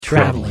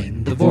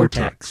Traveling the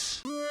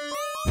Vortex.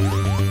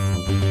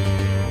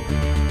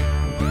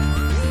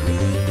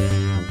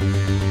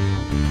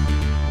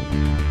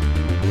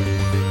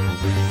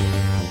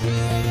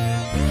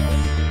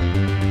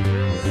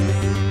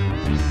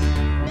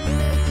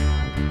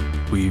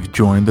 We've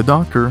joined the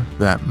Doctor,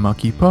 that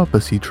mucky pup,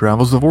 as he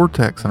travels the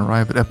vortex and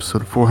arrive at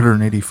episode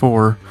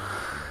 484.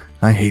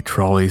 I hate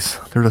trolleys.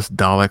 They're just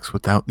Daleks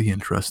without the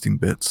interesting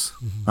bits.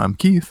 I'm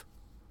Keith.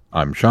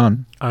 I'm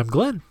Sean. I'm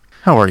Glenn.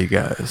 How are you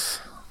guys?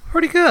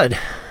 Pretty good.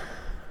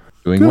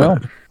 Doing Good. well.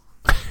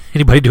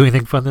 Anybody do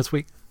anything fun this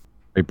week?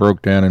 I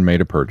broke down and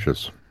made a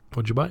purchase.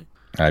 What'd you buy?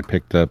 I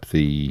picked up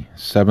the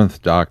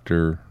 7th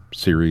Doctor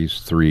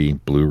Series 3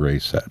 Blu-ray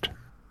set.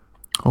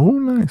 Oh,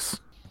 nice.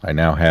 I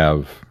now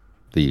have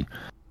the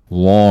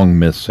long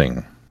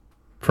missing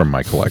from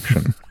my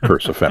collection,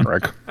 Curse of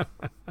Fenric.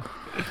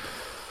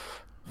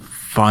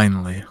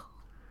 Finally.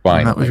 Finally.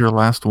 And that was your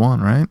last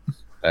one, right?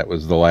 That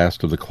was the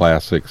last of the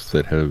classics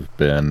that have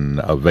been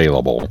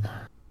available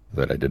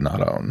that I did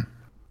not own.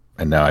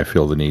 And now I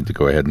feel the need to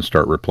go ahead and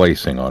start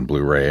replacing on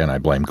Blu-ray, and I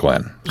blame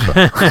Glenn.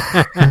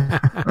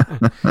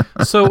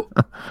 So,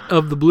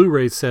 of the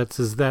Blu-ray sets,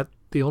 is that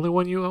the only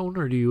one you own,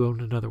 or do you own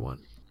another one?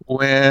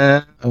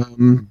 Well,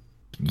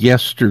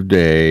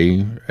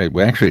 yesterday,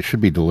 actually it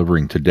should be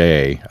delivering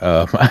today,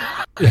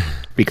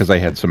 because I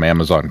had some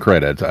Amazon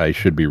credit. I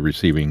should be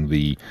receiving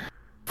the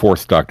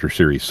 4th Doctor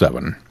Series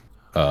 7,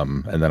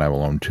 and then I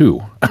will own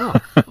 2. Oh,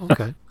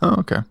 okay. Oh,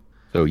 okay.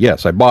 So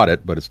yes, I bought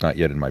it, but it's not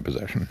yet in my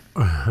possession.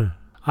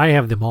 I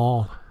have them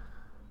all.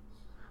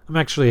 I'm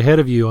actually ahead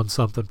of you on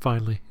something,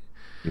 finally.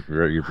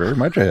 You're very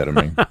much ahead of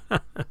me.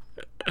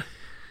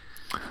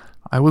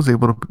 I was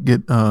able to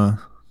get The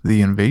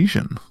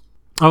Invasion.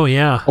 Oh,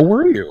 yeah. Oh,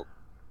 were you?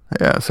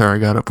 Yeah, Sarah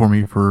got it for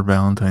me for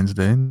Valentine's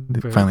Day. It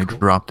Very finally cool.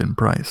 dropped in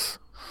price.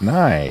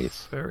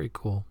 Nice. Very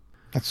cool.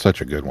 That's such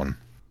a good one.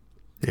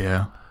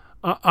 Yeah.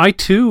 I,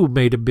 too,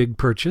 made a big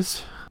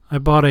purchase. I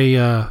bought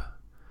a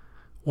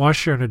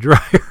washer and a dryer.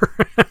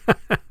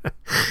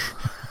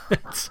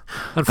 It's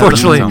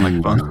unfortunately That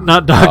doesn't sound like fun.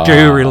 not Doctor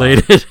Who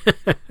related.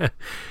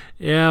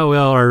 Yeah,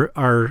 well,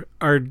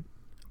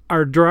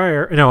 our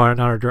dryer, no, not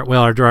our dryer.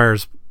 Well, our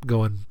dryer's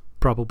going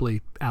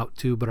probably out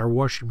too, but our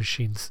washing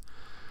machine's,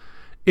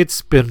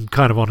 it's been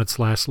kind of on its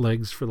last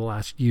legs for the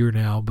last year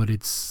now, but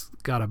it's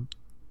got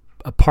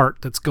a part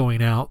that's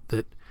going out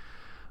that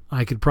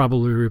I could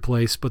probably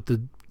replace. But the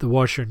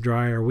washer and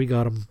dryer, we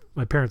got them.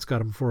 My parents got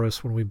them for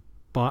us when we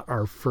bought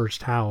our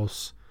first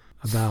house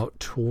about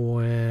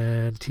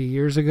 20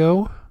 years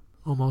ago,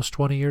 almost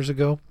 20 years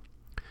ago.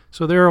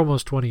 So they're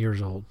almost 20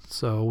 years old.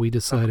 So we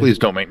decided. Please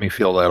don't make me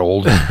feel that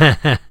old.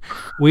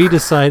 We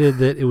decided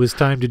that it was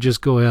time to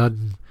just go out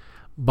and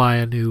buy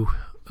a new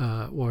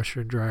washer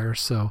and dryer.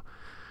 So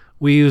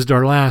we used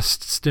our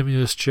last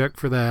stimulus check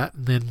for that,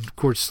 and then of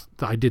course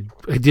I did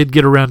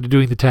get around to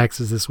doing the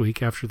taxes this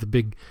week after the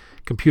big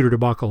computer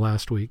debacle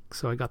last week.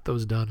 So I got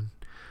those done.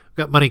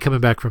 Got money coming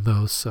back from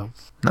those. So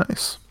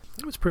Nice.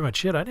 that was pretty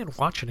much it. I didn't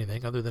watch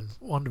anything other than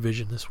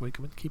WandaVision this week.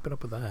 I've been keeping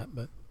up with that,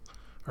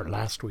 or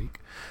last week.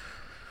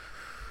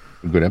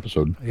 Good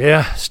episode.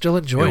 Yeah, still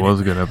enjoying it. It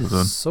was a good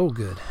episode. So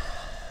good.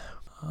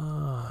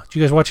 Did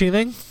you guys watch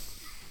anything?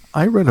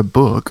 I read a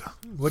book,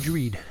 What'd you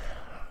read?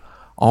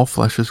 All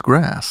Flesh is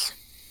Grass.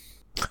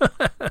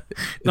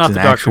 Not an the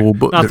actual Doctor,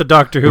 book. not the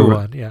Doctor Who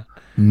one. Yeah.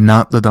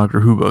 Not the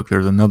Doctor Who book.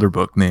 There's another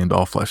book named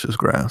All Flesh is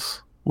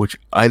Grass, which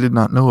I did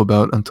not know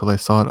about until I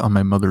saw it on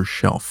my mother's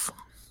shelf.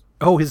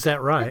 Oh, is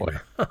that right? Boy,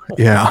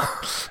 Yeah.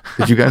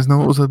 Did you guys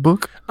know it was a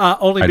book?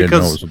 Only I didn't know it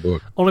because was a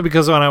book. only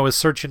because when I was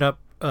searching up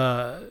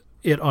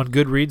it on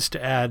Goodreads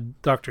to add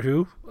Doctor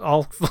Who,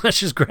 All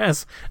Flesh is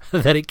Grass,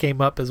 that it came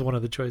up as one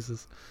of the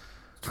choices.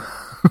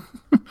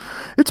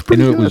 It's I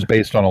pretty knew good. it was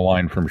based on a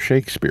line from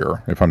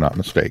Shakespeare, if I'm not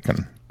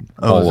mistaken.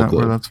 Oh, is All that of the-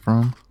 where that's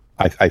from?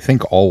 I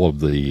think all of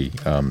the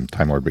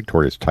Time Lord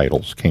Victoria's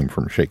titles came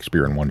from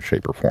Shakespeare in one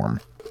shape or form.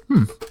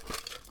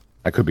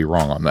 I could be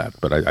wrong on that,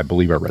 but I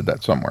believe I read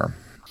that somewhere.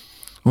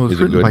 Well, it's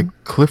Is it written by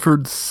good?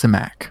 Clifford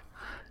Simak.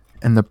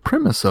 And the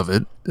premise of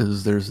it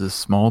is there's this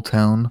small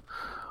town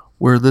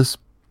where this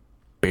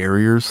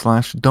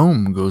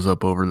barrier/dome goes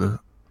up over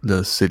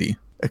the city,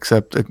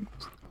 except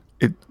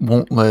it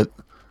won't let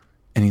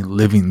any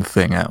living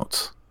thing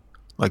out.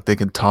 Like they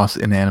can toss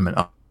inanimate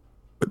up,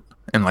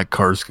 and like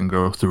cars can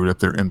go through it if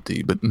they're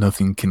empty, but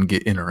nothing can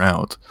get in or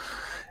out.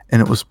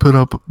 And it was put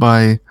up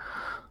by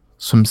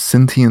some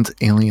sentient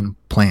alien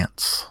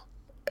plants.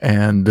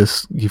 And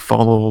you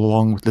follow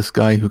along with this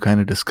guy who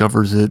kind of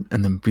discovers it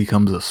and then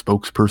becomes a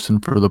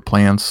spokesperson for the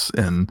plants,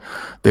 and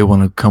they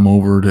want to come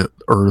over to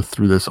Earth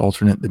through this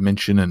alternate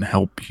dimension and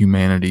help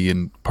humanity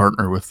and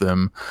partner with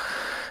them.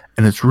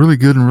 And it's really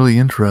good and really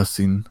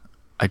interesting.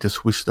 I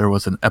just wish there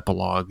was an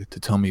epilogue to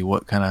tell me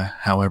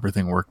how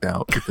everything worked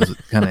out, because it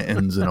kind of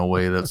ends in a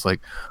way that's like,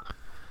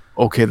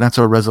 okay, that's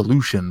our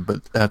resolution,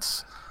 but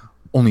that's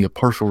only a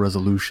partial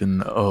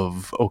resolution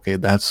of, okay,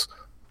 that's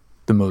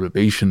the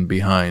motivation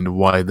behind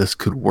why this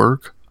could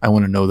work. I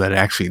want to know that it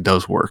actually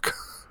does work.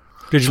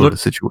 Did you sort look? of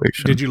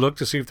situation. Did you look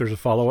to see if there's a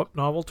follow-up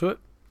novel to it?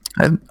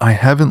 I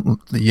haven't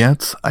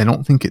yet. I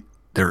don't think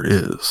there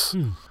is.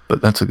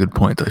 But that's a good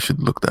point. I should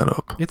look that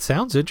up. It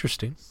sounds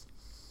interesting.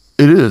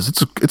 It is.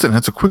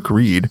 It's a quick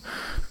read.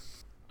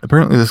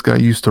 Apparently, this guy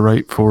used to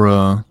write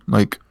for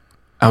like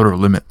Outer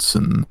Limits,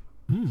 and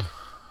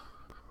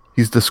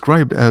he's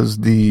described as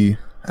a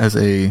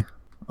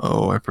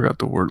I forgot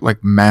the word,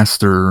 like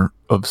master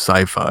of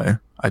sci-fi.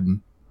 I'd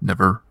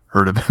never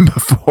heard of him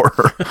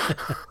before.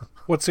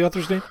 What's the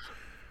author's name?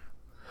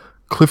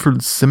 Clifford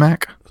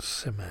Simak.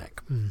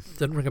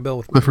 Doesn't ring a bell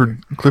with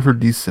Clifford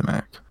D.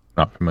 Simak.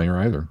 Not familiar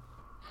either.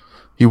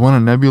 He won a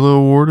Nebula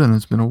Award and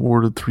has been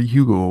awarded 3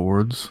 Hugo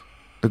Awards.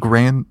 He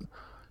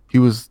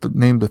was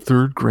named the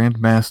 3rd Grand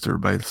Master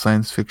by the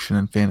Science Fiction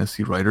and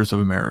Fantasy Writers of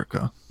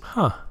America.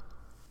 Huh.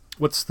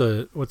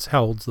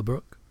 How old's the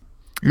book?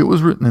 It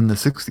was written in the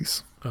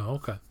 60s. Oh,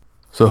 okay.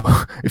 So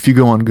if you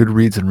go on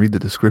Goodreads and read the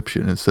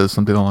description, it says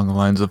something along the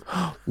lines of,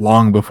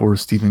 long before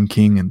Stephen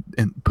King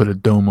and put a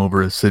dome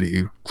over a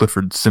city,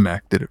 Clifford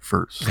Simak did it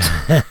first.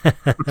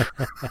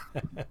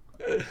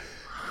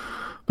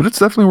 But it's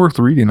definitely worth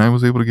reading. I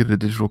was able to get a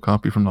digital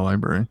copy from the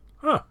library.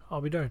 Huh,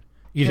 I'll be darned.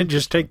 You didn't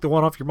just take the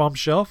one off your mom's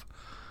shelf?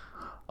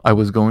 I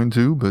was going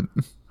to, but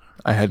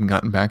I hadn't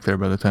gotten back there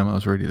by the time I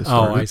was ready to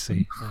start. Oh, I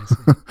see.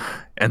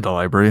 And the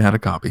library had a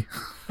copy.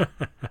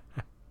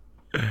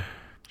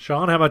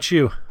 Sean, how about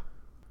you?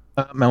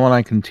 Mel and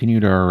I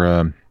continued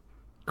our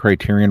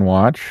Criterion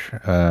watch.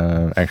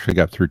 Actually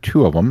got through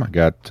 2 of them. I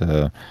got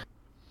the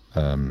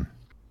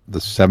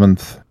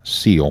 7th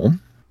Seal,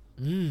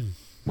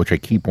 which I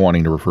keep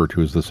wanting to refer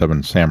to as the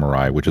 7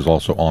 Samurai, which is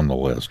also on the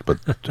list, but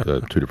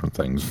 2 different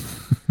things.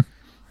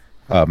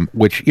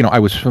 Which, I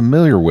was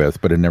familiar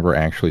with, but had never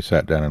actually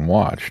sat down and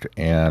watched.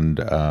 And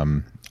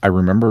I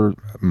remember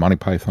Monty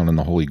Python and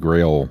the Holy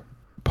Grail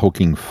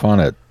poking fun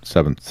at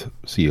 7th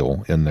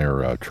Seal in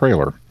their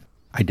trailer.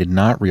 I did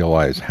not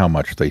realize how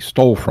much they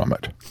stole from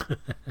it.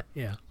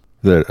 Yeah.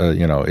 That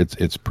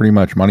it's pretty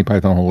much Monty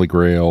Python Holy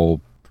Grail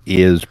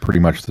is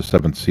pretty much the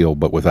 7th Seal,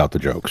 but without the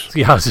jokes.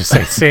 Yeah, I was just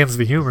saying, sans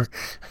the humor.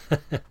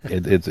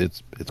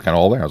 It's kind of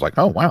all there. I was like,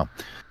 oh wow.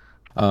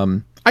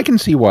 I can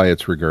see why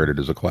it's regarded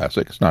as a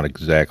classic. It's not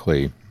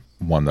exactly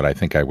one that I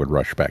think I would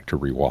rush back to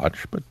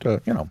rewatch, but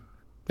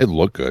it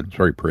looked good. It's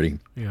very pretty.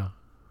 Yeah.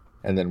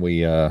 And then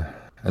we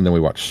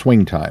watched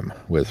Swing Time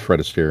with Fred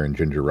Astaire and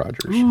Ginger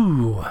Rogers.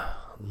 Ooh,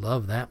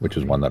 love that movie. Which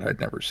is one that I'd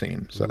never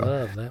seen. So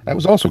love that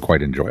was also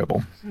quite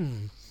enjoyable.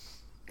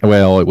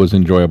 Well, it was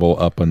enjoyable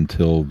up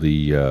until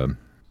the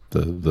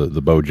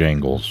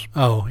Bojangles.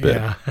 Oh bit.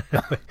 yeah,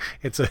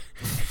 it's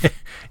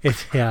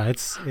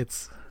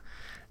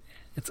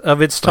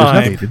of its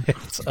time.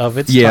 It's of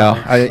its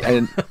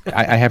time.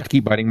 I have to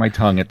keep biting my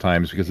tongue at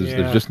times because there's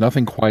Yeah. just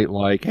nothing quite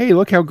like, hey,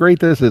 look how great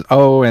this is.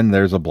 Oh, and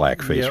there's a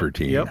blackface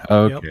routine. Yep.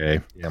 Okay.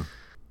 Yeah.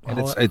 And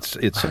Well, it's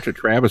such a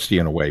travesty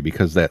in a way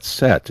because that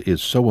set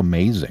is so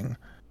amazing.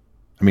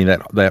 I mean,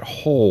 that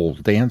whole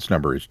dance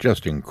number is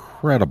just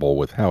incredible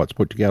with how it's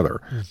put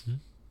together.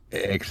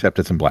 Except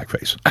it's in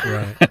blackface.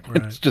 Right.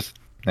 It's just,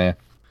 yeah.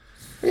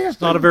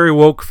 It's not a very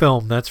woke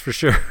film, that's for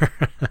sure.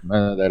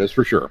 That is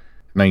for sure.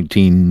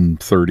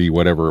 1930,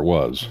 whatever it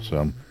was.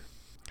 So,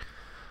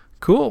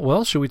 Cool.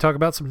 Well, should we talk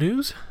about some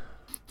news?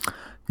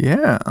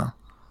 Yeah.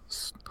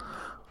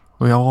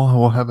 We all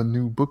will have a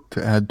new book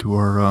to add to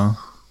our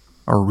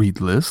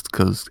read list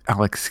because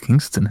Alex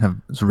Kingston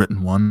has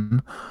written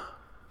one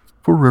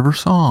for River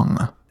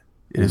Song.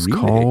 It is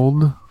Really?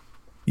 called,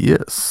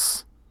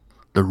 yes,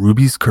 The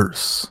Ruby's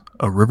Curse,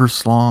 a River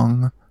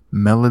Song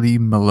Melody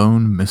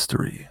Malone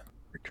mystery.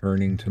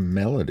 returning to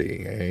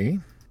melody, eh?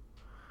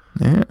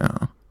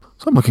 Yeah.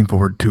 So I'm looking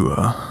forward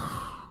to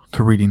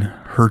reading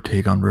her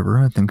take on River.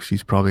 I think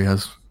she's probably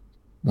has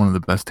one of the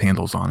best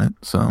handles on it.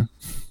 So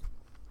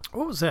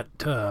What was that?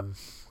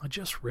 I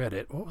just read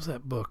it. What was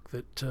that book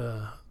that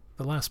the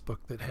last book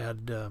that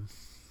had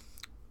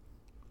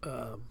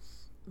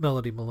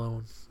Melody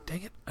Malone?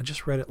 Dang it! I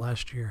just read it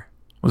last year.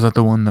 was that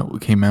the one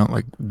that came out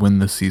like when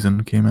the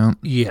season came out?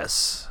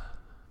 Yes.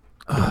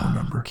 I don't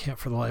remember. I can't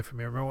for the life of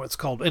me remember what it's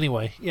called.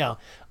 Anyway, yeah,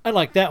 I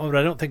like that one, but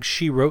I don't think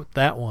she wrote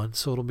that one.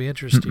 So it'll be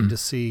interesting to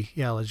see.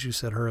 Yeah, as you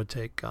said, her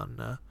take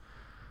on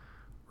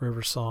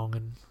River Song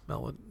and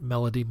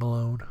Melody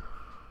Malone.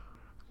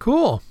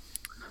 Cool.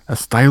 A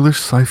stylish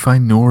sci-fi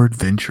noir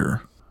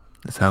adventure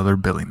is how they're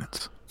billing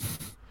it.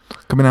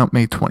 Coming out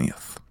May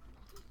 20th.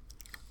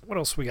 What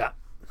else we got?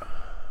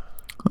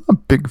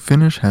 Big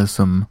Finish has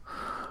some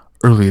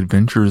early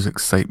adventures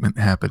excitement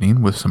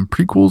happening with some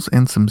prequels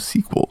and some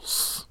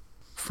sequels.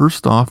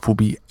 First off will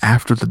be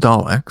After the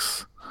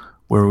Daleks,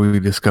 where we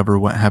discover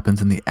what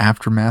happens in the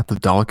aftermath of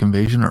Dalek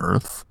invasion of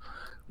Earth,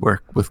 where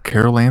with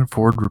Carol Ann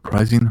Ford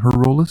reprising her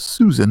role as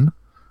Susan,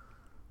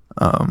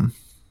 kind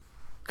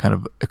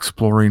of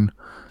exploring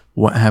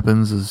what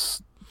happens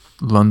as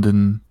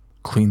London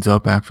cleans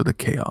up after the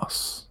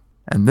chaos.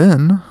 And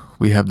then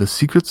we have The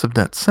Secrets of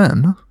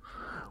Datsen,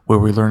 where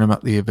we learn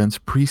about the events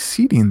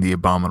preceding the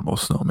Abominable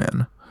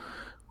Snowman,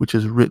 which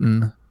is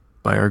written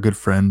by our good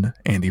friend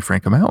Andy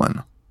Frankham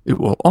Allen. It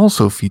will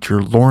also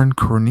feature Lauren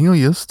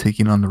Cornelius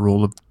taking on the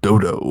role of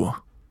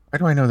Dodo. Why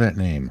do I know that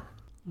name?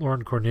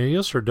 Lauren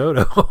Cornelius or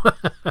Dodo?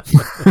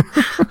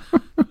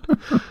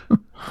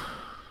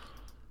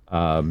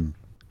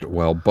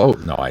 Well,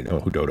 both. No, I know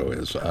who Dodo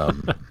is.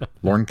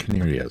 Lauren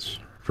Cornelius.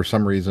 For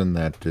some reason,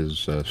 that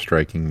is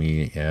striking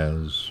me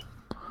as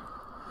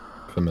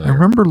familiar. I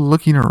remember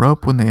looking her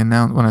up when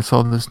I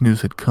saw this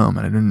news had come,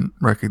 and I didn't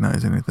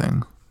recognize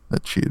anything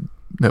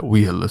that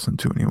we had listened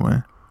to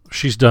anyway.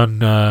 She's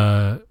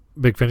done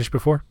Big Finish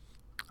before?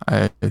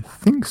 I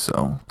think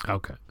so.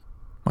 Okay.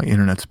 My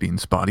internet's being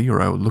spotty,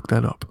 or I would look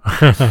that up.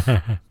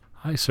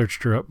 I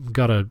searched her up and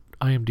got a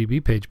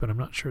IMDb page, but I'm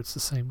not sure it's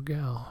the same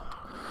gal.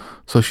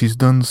 So she's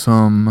done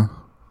some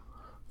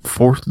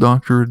Fourth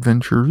Doctor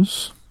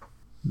adventures,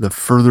 the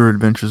Further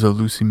Adventures of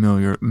Lucy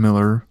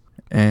Miller,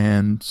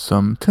 and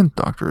some 10th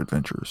Doctor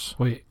adventures.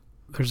 Wait,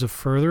 there's a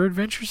Further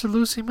Adventures of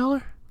Lucy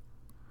Miller?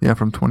 Yeah,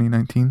 from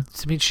 2019.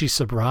 Does it mean she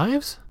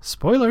survives?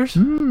 Spoilers.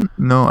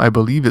 No, I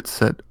believe it's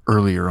set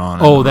earlier on.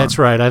 Oh, that's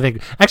right. I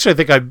think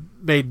I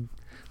made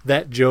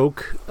that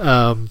joke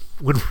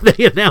when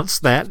they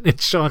announced that,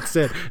 and Sean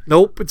said,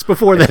 "Nope, it's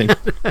before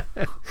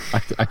that."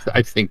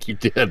 I think you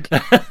did.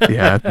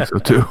 Yeah, I think so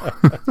too.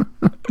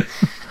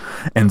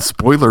 And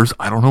spoilers,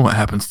 I don't know what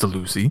happens to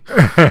Lucy.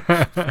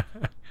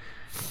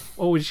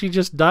 Oh, she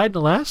just died in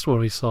the last one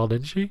we saw,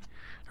 didn't she?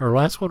 Her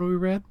last one we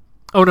read?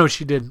 Oh, no,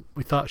 she didn't.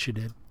 We thought she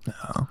did.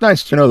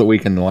 Nice to know that we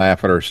can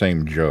laugh at our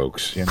same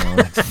jokes, you know.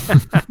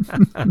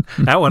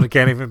 That one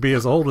can't even be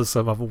as old as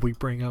some of them we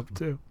bring up,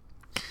 too.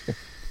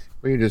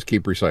 We just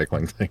keep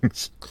recycling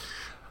things.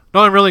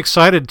 No, I'm really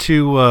excited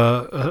to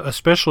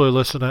especially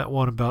listen to that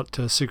one about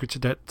Secrets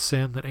of Debt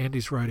Sin that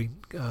Andy's writing.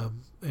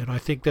 And I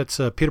think that's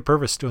Peter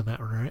Purvis doing that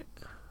one, right?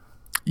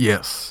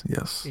 Yes.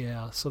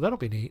 Yeah, so that'll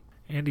be neat.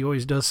 Andy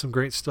always does some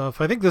great stuff.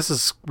 I think this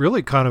is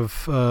really kind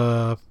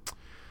of,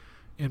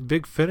 in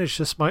Big Finish,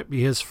 this might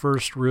be his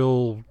first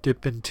real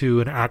dip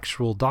into an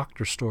actual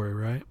Doctor story,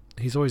 right?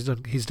 He's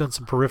done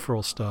some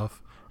peripheral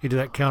stuff. He did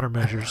that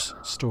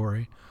Countermeasures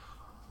story.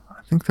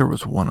 I think there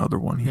was one other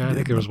one he did. I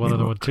think there was one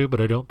other one too, but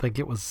I don't think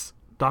it was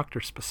Doctor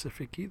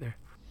specific either.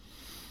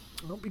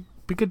 It'll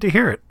be good to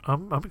hear it.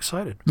 I'm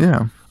excited.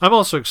 Yeah. I'm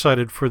also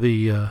excited for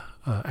the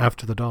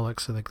After the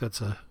Daleks. I think that's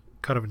a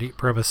kind of a neat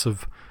premise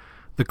of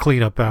the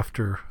cleanup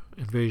after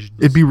invasion.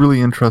 It'd be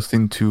really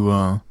interesting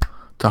to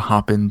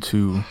hop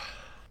into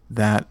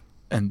that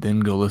and then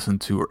go listen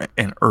to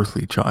An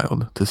Earthly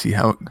Child to see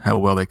how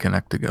well they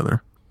connect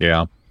together.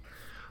 Yeah.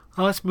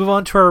 Let's move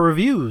on to our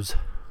reviews.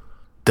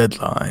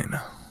 Deadline.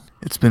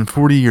 It's been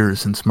 40 years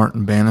since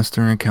Martin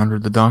Bannister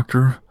encountered the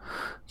Doctor.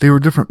 They were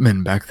different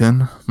men back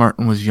then.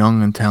 Martin was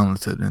young and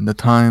talented, and the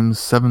Times'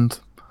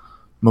 7th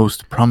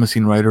most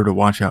promising writer to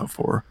watch out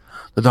for.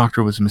 The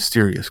Doctor was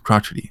mysterious,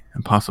 crotchety,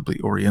 and possibly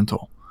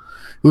oriental.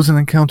 It was an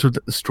encounter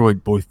that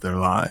destroyed both their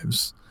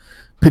lives.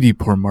 Pity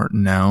poor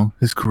Martin now.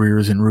 His career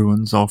is in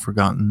ruins, all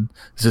forgotten.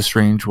 His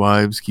estranged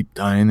wives keep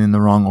dying in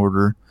the wrong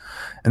order.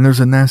 And there's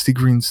a nasty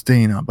green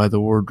stain out by the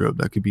wardrobe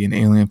that could be an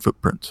alien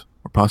footprint,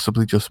 or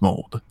possibly just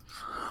mold.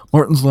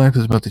 Martin's life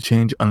is about to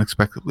change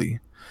unexpectedly.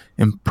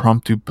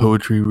 Impromptu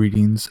poetry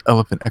readings,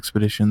 elephant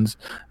expeditions,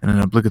 and an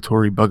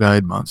obligatory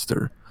bug-eyed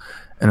monster.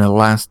 And a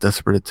last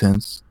desperate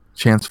chance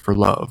for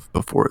love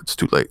before it's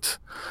too late.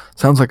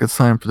 Sounds like it's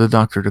time for the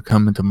Doctor to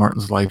come into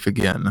Martin's life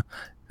again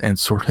and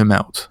sort him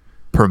out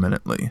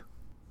permanently.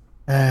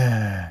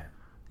 Yeah,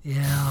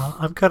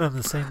 I'm kind of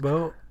in the same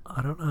boat.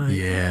 I don't know.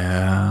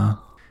 Yeah.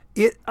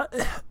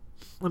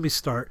 Let me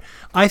start.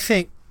 I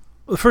think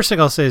the first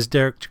thing I'll say is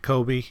Derek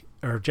Jacobi.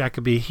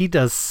 He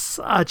does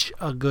such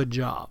a good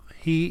job.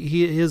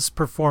 His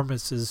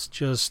performance is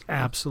just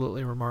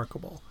absolutely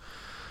remarkable.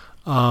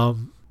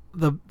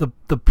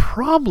 The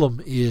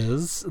problem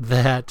is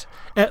that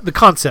the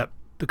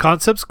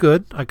concept's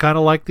good. I kind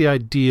of like the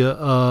idea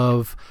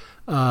of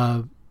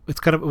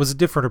it was a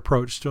different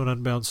approach to an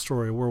Unbound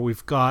story where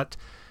we've got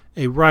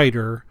a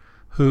writer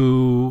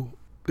who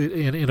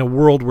in a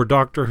world where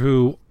Doctor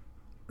Who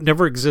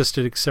never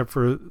existed except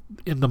for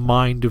in the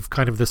mind of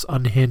kind of this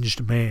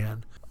unhinged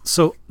man.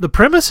 So the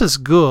premise is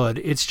good.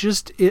 It's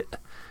just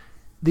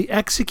the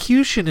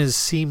execution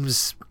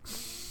seems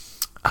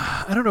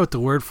I don't know what the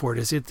word for it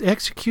is. The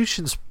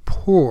execution's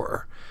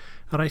poor.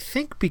 And I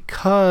think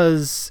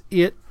because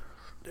at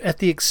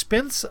the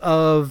expense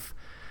of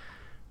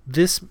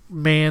this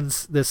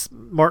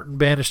Martin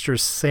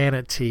Bannister's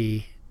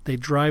sanity, they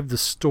drive the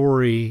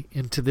story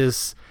into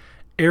this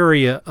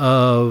area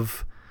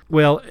of,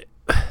 well,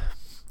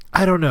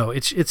 I don't know.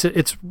 It's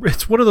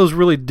one of those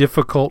really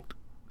difficult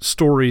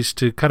stories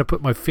to kind of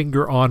put my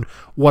finger on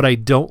what I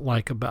don't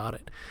like about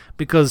it,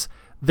 because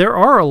there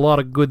are a lot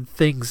of good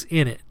things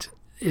in it.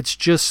 It's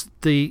just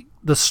the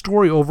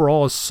story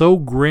overall is so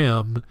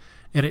grim,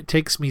 and it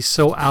takes me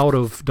so out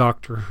of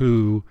Doctor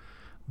Who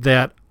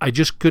that I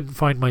just couldn't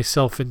find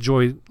myself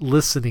enjoy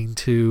listening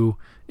to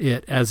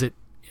it as it,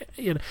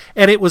 and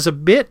it was a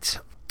bit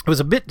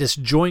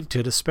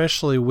disjointed,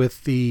 especially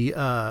with the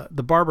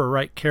Barbara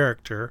Wright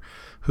character,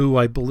 who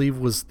I believe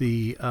was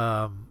he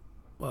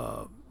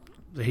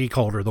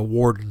called her the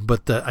warden,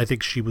 but I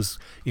think she was,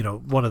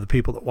 one of the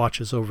people that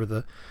watches over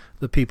the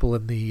the people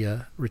in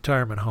the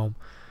retirement home.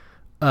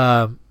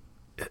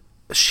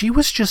 She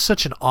was just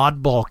such an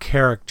oddball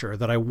character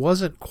that I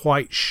wasn't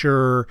quite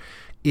sure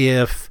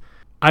if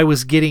I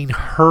was getting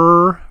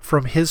her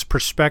from his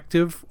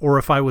perspective or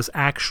if I was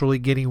actually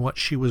getting what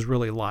she was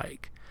really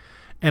like.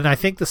 And I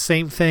think the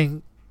same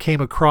thing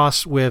came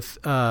across with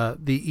the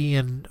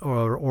Ian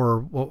or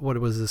what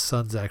was his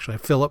son's actually,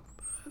 Philip.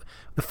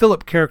 The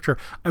Philip character,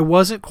 I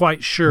wasn't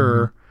quite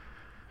sure,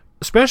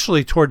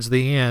 especially towards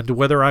the end,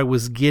 whether I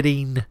was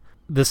getting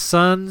the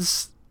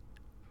son's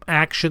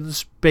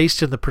actions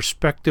based in the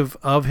perspective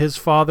of his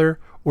father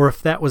or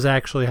if that was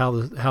actually how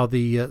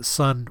the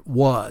son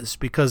was,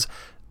 because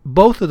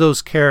both of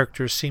those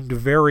characters seemed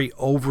very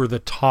over the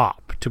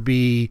top to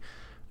be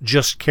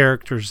just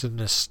characters in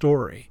this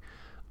story.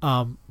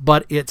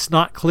 But it's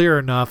not clear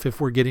enough if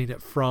we're getting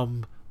it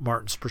from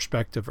Martin's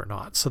perspective or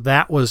not. So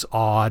that was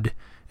odd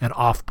and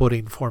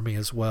off-putting for me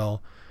as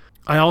well.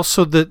 I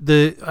also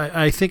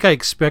I think I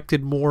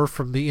expected more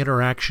from the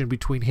interaction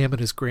between him and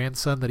his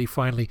grandson, that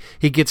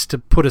he gets to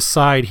put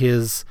aside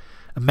his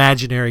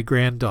imaginary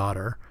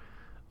granddaughter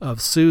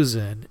of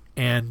Susan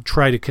and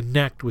try to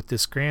connect with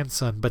this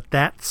grandson, but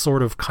that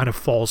sort of kind of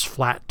falls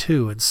flat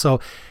too. And so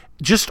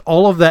just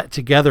all of that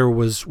together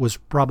was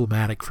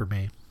problematic for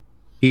me.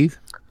 Keith?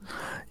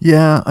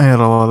 Yeah, I had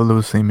a lot of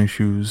those same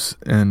issues,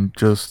 and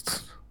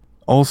just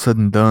all said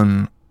and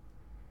done,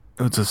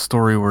 it's a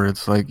story where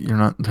it's like you're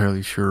not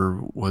entirely sure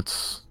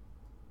what's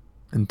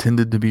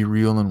intended to be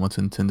real and what's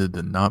intended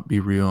to not be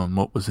real, and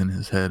what was in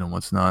his head and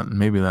what's not. And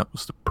maybe that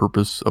was the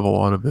purpose of a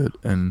lot of it,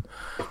 and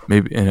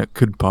it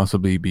could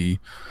possibly be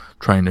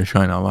trying to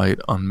shine a light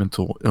on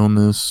mental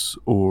illness,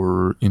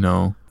 or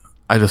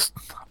I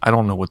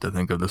don't know what to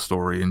think of the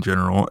story in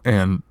general,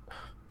 and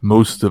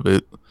most of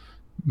it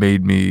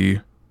made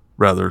me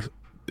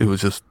it was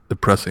just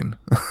depressing.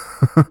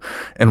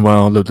 And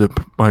while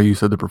you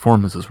said the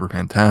performances were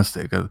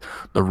fantastic,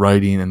 the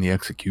writing and the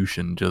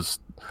execution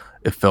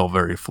it fell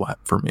very flat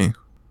for me.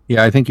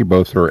 Yeah, I think you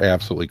both are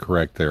absolutely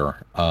correct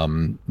there.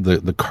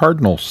 The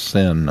cardinal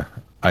sin,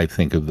 I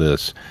think, of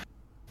this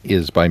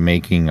is by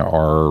making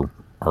our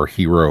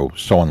hero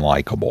so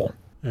unlikable.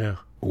 Yeah.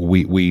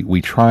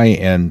 We try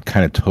and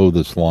kind of toe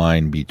this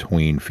line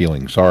between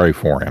feeling sorry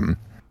for him,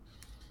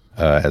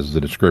 as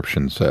the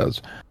description says,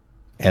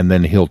 and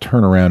then he'll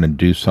turn around and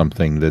do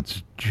something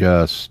that's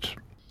just,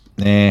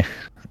 and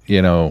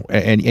you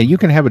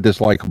can have a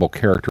dislikable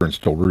character and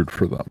still root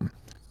for them.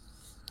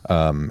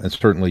 And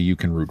certainly you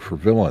can root for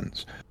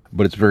villains,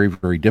 but it's very,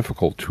 very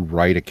difficult to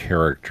write a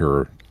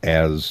character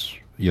as,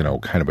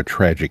 kind of a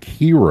tragic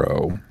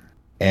hero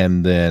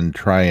and then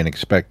try and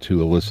expect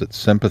to elicit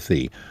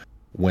sympathy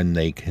when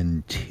they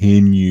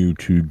continue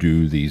to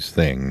do these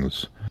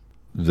things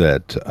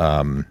that,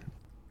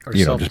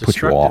 just put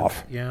you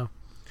off. Yeah.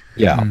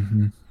 Yeah.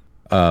 Mm-hmm.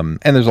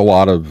 And there's a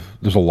lot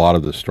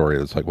of this story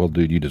that's like, well,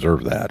 dude, you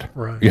deserve that.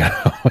 Right.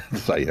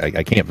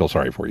 I can't feel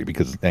sorry for you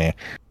because,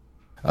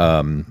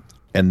 and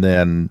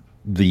then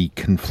the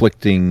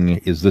conflicting,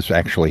 is this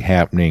actually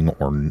happening,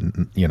 or,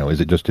 is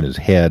it just in his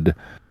head?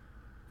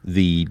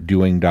 The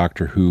doing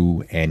Doctor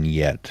Who and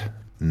yet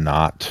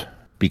not,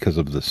 because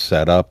of the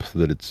setup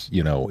that it's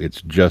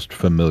just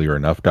familiar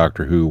enough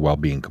Doctor Who while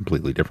being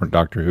completely different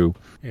Doctor Who.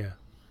 Yeah.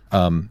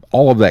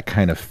 All of that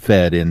kind of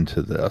fed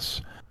into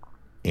this.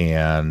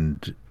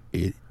 And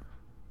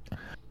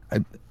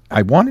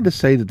I wanted to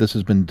say that this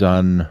has been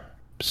done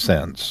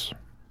since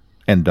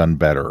and done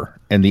better.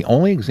 And the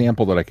only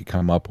example that I could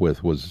come up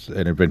with was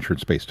an Adventure in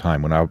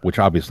Space-Time, which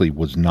obviously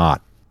was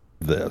not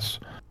this.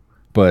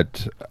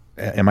 But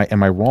am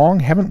I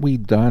wrong? Haven't we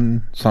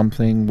done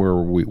something where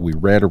we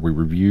read or we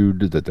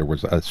reviewed that there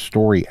was a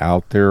story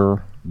out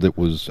there that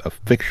was a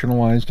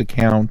fictionalized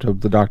account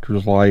of the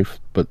Doctor's life,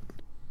 but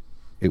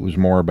it was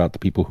more about the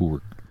people who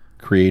were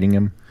creating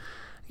him?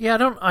 Yeah,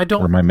 I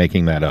don't. Or am I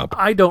making that up?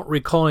 I don't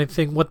recall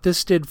anything. What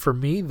this did for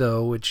me,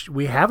 though, which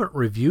we haven't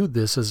reviewed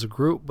this as a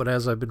group, but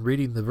as I've been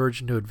reading the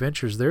Virgin New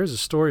Adventures, there's a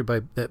story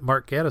that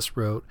Mark Gatiss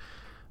wrote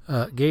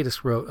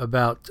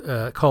about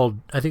called,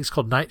 I think it's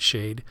called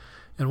Nightshade,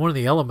 and one of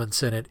the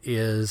elements in it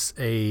is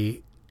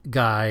a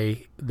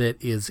guy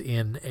that is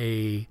in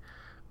a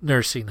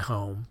nursing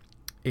home,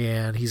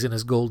 and he's in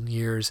his golden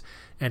years,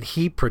 and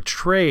he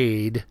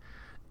portrayed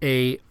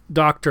a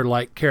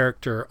doctor-like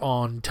character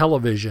on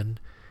television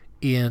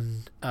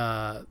in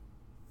the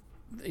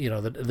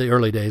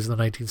early days of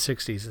the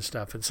 1960s and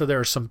stuff. And so there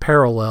are some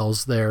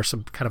parallels there,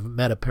 some kind of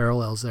meta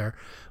parallels there,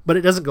 but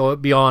it doesn't go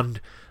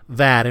beyond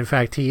that. In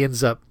fact, he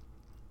ends up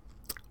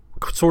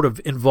sort of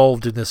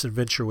involved in this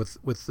adventure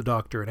with the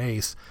Doctor and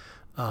Ace,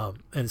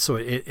 and so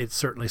it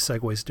certainly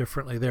segues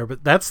differently there.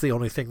 But that's the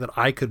only thing that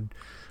I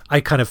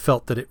kind of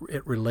felt that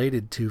it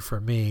related to for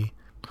me.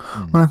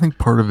 Well, I think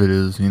part of it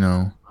is,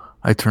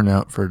 I turned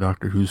out for a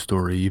Doctor Who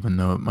story, even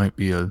though it might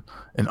be an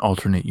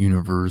alternate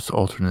universe,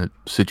 alternate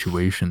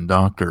situation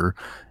Doctor,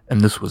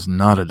 and this was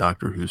not a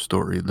Doctor Who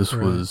story. This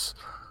was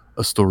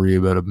a story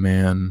about a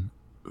man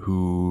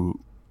who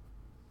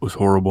was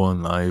horrible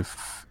in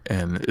life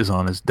and is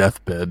on his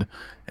deathbed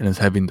and is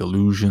having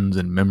delusions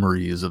and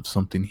memories of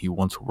something he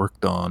once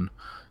worked on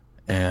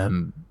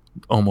and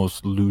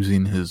almost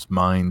losing his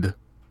mind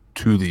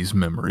to these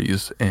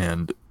memories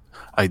and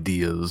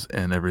ideas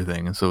and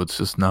everything. And so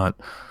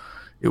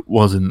it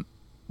wasn't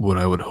what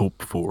I would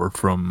hope for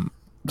from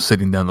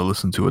sitting down to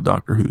listen to a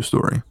Doctor Who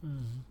story.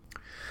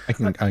 I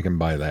can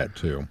buy that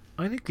too.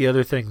 I think the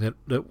other thing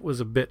that was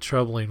a bit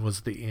troubling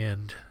was the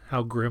end,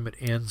 how grim it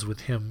ends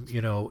with him,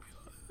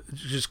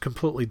 just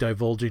completely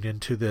divulging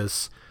into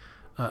this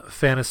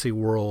fantasy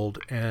world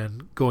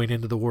and going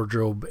into the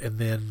wardrobe, and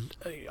then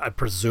I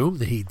presume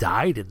that he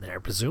died in there,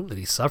 presume that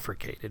he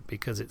suffocated,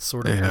 because it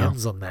sort of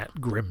ends on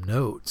that grim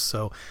note.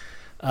 So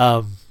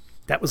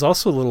that was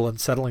also a little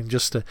unsettling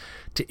just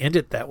to end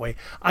it that way.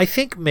 I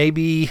think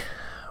maybe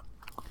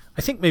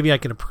I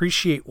can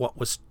appreciate what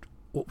was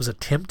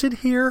attempted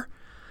here,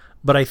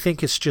 but I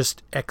think it's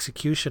just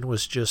execution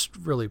was just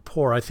really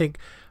poor. I think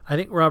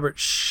Robert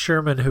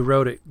Sherman, who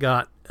wrote it,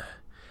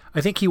 I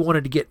think he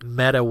wanted to get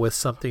meta with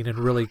something and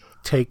really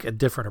take a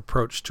different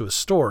approach to a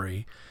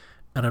story,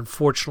 and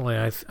unfortunately,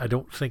 I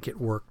don't think it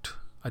worked.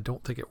 I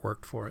don't think it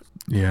worked for it.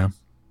 Yeah,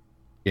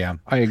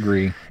 I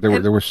agree.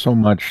 There was so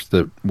much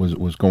that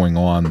was going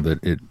on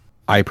that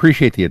I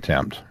appreciate the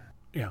attempt.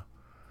 Yeah,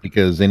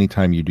 because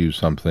anytime you do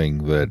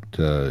something that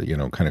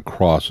kind of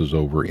crosses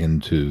over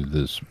into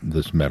this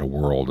meta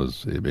world,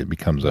 it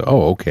becomes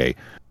okay,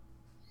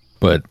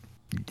 but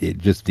it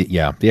just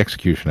the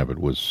execution of it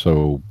was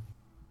so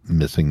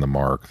missing the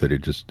mark that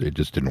it just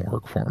didn't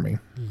work for me.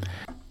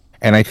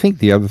 And I think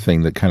the other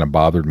thing that kind of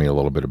bothered me a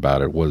little bit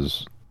about it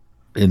was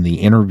in the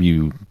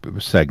interview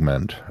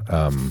segment,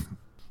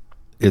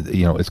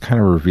 it's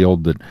kind of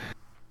revealed that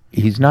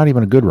he's not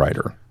even a good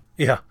writer.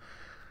 Yeah.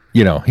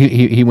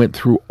 He went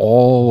through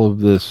all of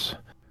this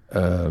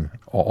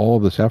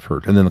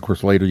effort, and then of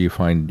course later you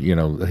find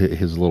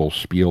his little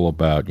spiel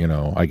about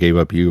I gave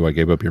up you, I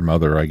gave up your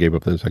mother, I gave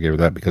up this, I gave up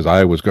that because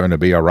I was going to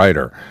be a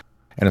writer.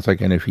 And it's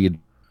like, and if he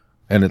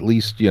and at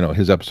least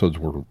his episodes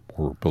were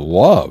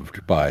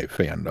beloved by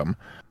fandom,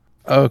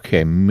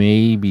 okay,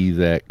 maybe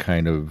that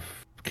kind of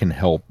can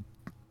help,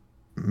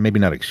 maybe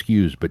not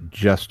excuse but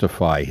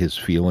justify his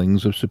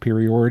feelings of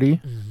superiority.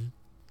 Mm-hmm.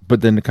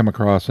 But then to come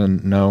across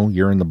and no,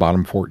 you're in the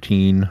bottom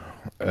 14.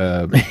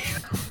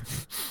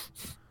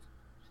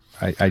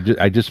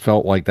 I just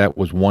felt like that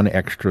was one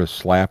extra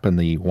slap in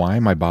the why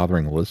am I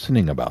bothering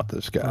listening about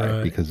this guy?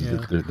 Right, because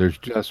there's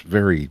just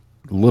very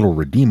little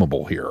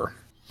redeemable here.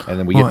 And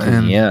then we get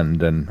to the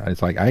end, and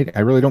it's like, I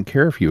really don't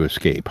care if you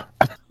escape.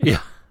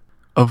 Yeah.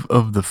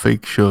 Of the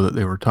fake show that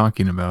they were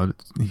talking about,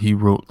 he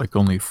wrote like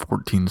only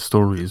 14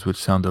 stories, which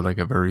sounded like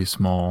a very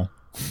small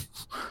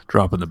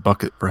drop in the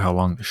bucket for how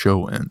long the show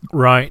went.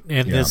 Right.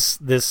 And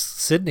this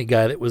Sydney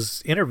guy that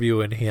was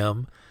interviewing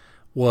him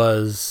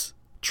was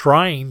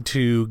trying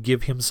to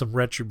give him some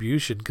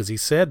retribution, because he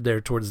said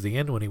there towards the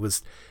end when he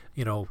was,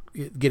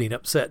 getting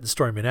upset and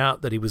storming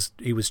out, that he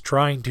was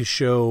trying to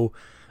show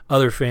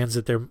other fans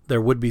that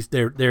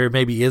there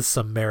maybe is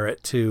some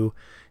merit to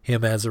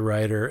him as a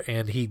writer,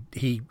 and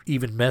he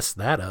even messed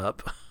that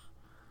up.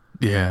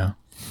 Yeah.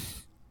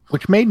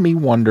 Which made me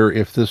wonder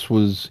if this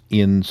was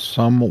in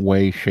some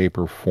way, shape,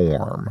 or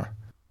form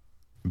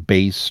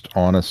based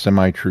on a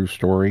semi-true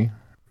story.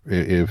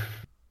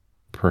 If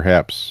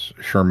perhaps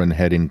Sherman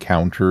had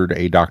encountered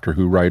a Doctor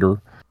Who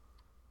writer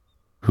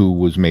who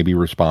was maybe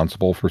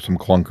responsible for some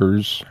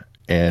clunkers,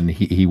 and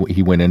he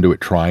went into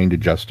it trying to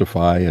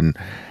justify and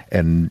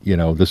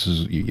this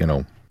is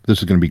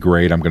going to be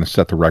great. I'm going to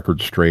set the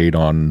record straight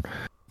on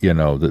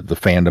the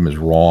fandom is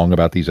wrong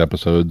about these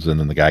episodes, and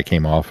then the guy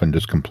came off and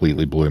just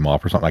completely blew him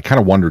off or something. I kind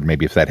of wondered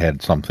maybe if that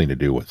had something to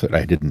do with it.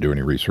 I didn't do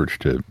any research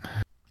to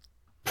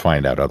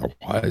find out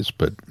otherwise,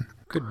 but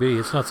could be.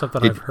 It's not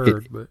something I've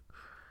heard, but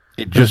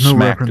it just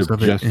smacked of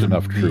just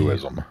enough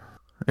truism.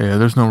 Yeah,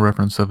 there's no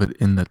reference of it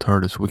in the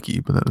TARDIS wiki,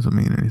 but that doesn't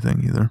mean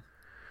anything either.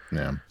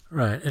 Yeah.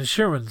 Right, and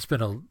Sherman's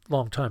been a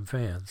long-time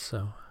fan,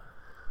 so.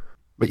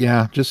 But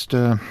yeah, just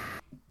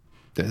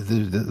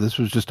this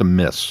was just a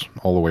miss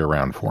all the way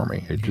around for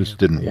me. It just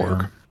didn't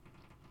work.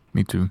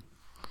 Me too.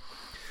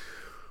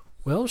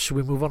 Well, should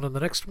we move on to the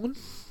next one?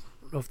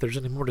 I don't know if there's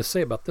any more to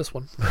say about this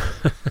one.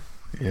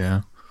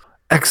 Yeah.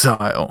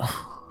 Exile.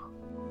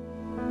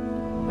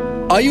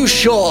 Are you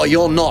sure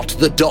you're not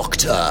the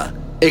Doctor,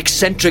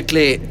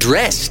 eccentrically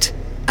dressed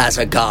as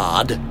a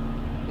guard?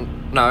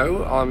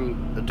 No,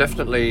 I'm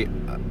definitely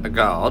a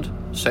guard,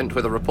 sent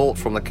with a report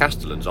from the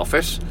Castellan's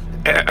office.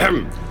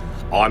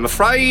 I'm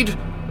afraid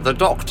the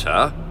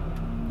Doctor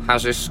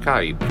has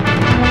escaped.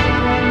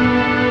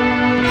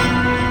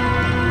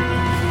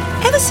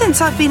 Ever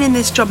since I've been in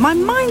this job, my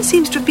mind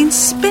seems to have been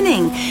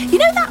spinning. You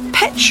know that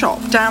pet shop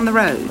down the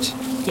road?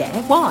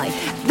 Yeah, why?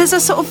 There's a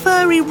sort of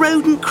furry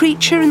rodent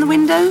creature in the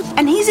window,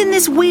 and he's in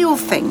this wheel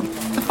thing.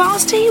 The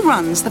faster he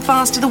runs, the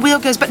faster the wheel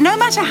goes, but no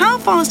matter how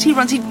fast he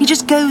runs, he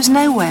just goes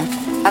nowhere.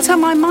 That's how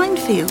my mind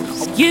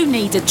feels. You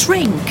need a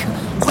drink.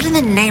 What in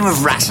the name of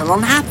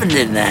Rassilon happened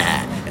in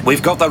there?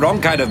 We've got the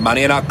wrong kind of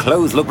money and our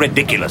clothes look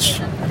ridiculous.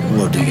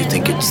 Well, do you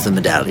think it's the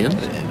medallion?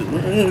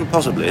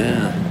 Possibly,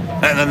 yeah.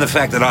 And then the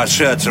fact that our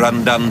shirts are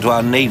undone to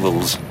our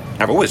navels.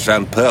 I've always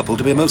found purple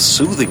to be a most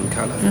soothing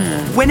colour.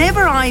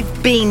 Whenever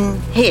I've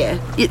been here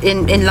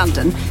in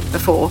London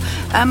before,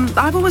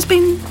 I've always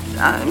been,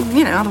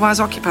 otherwise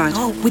occupied.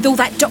 Oh, with all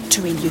that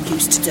doctoring you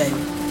used to do.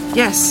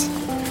 Yes.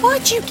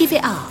 Why'd you give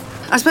it up?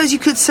 I suppose you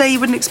could say you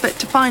wouldn't expect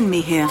to find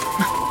me here.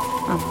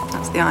 Well,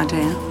 that's the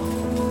idea.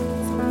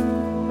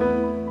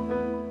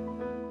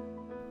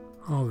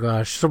 Oh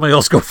gosh, somebody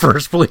else go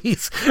first,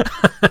 please.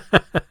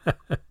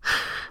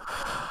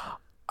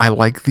 I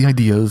like the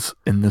ideas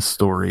in this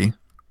story.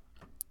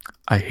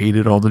 I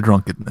hated all the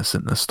drunkenness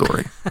in this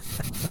story.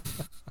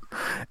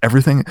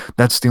 Everything,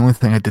 that's the only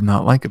thing I did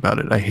not like about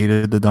it. I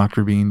hated the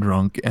doctor being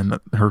drunk and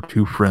her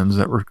two friends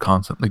that were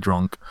constantly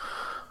drunk.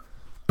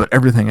 But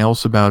everything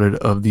else about it,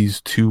 of these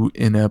two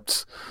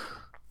inept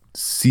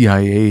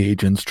CIA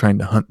agents trying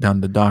to hunt down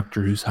the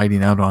doctor who's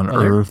hiding out on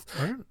Earth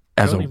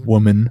as a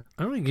woman.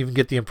 I don't even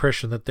get the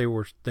impression that they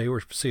were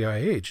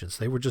CIA agents.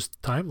 They were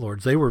just Time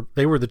Lords. They were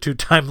the two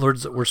Time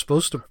Lords that were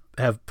supposed to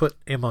have put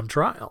him on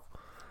trial.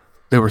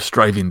 They were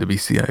striving to be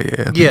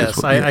CIA.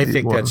 I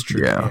think that's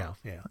true.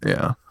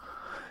 Yeah.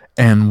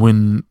 And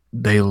when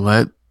they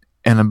let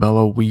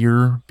Annabella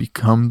Weir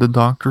become the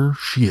doctor,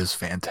 she is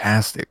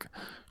fantastic.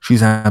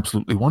 She's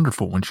absolutely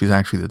wonderful when she's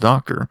actually the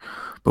doctor.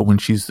 But when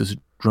she's this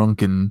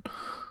drunken,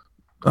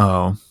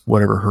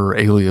 whatever her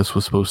alias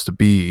was supposed to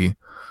be,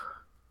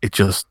 it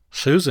just...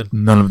 Susan.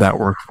 None of that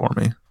worked for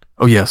me.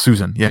 Oh, yeah,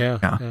 Susan.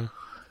 Yeah.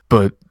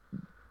 But,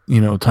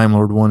 Time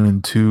Lord 1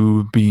 and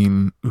 2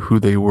 being who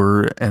they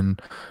were, and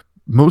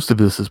most of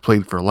this is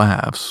played for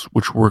laughs,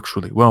 which works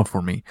really well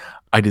for me.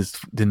 I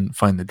just didn't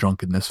find the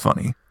drunkenness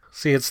funny.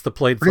 See, it's the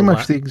played pretty for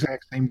much the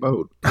exact same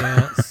boat.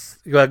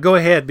 Yeah. Go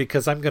ahead,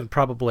 because I'm going to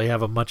probably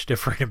have a much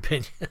different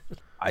opinion.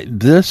 I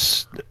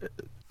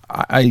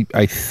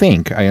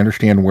think I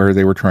understand where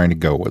they were trying to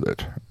go with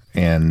it,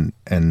 and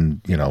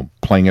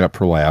playing it up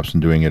for laughs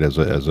and doing it as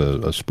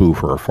a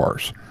spoof or a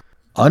farce.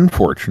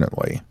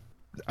 Unfortunately,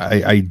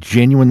 I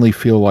genuinely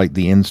feel like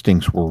the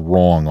instincts were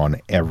wrong on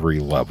every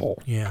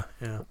level. Yeah.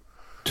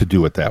 To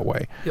do it that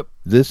way. Yep.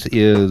 This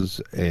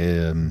is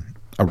a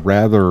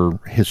rather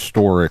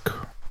historic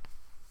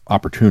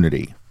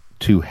opportunity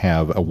to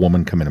have a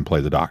woman come in and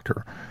play the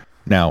doctor.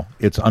 Now,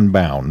 it's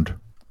Unbound.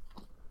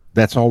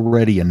 That's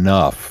already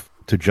enough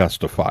to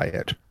justify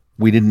it.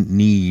 We didn't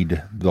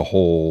need the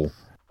whole,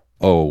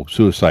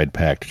 suicide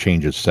pact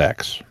changes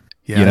sex.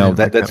 Yeah,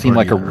 that seemed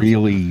like a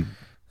really,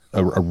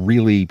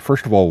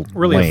 first of all,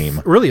 really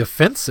lame. Really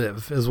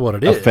offensive is what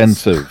it is.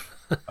 Offensive.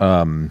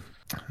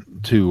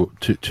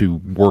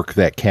 To work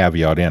that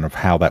caveat in of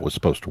how that was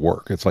supposed to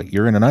work. It's like,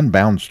 you're in an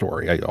Unbound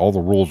story. All the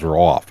rules are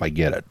off. I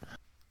get it.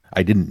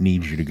 I didn't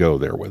need you to go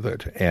there with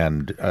it,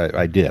 and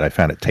I did. I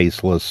found it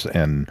tasteless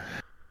and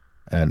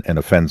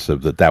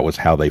offensive that was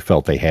how they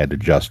felt they had to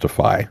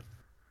justify,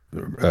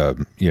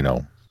 the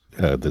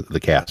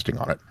casting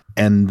on it.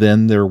 And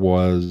then there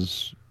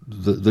was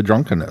the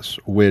drunkenness,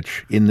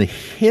 which in the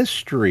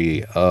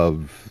history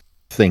of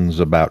things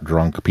about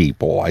drunk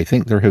people, I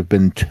think there have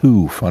been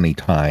two funny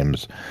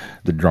times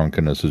the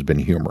drunkenness has been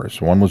humorous.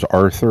 One was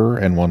Arthur,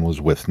 and one was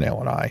Withnail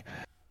and I.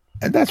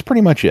 And that's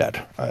pretty much it.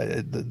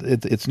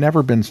 It's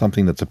never been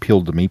something that's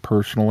appealed to me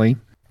personally.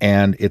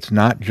 And it's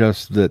not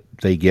just that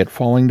they get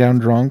falling down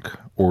drunk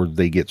or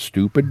they get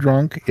stupid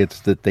drunk. It's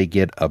that they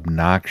get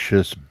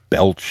obnoxious,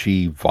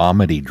 belchy,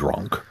 vomity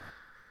drunk.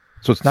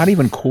 So it's not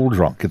even cool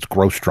drunk. It's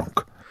gross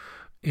drunk.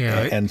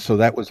 Yeah. And so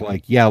that was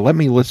like, let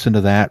me listen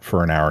to that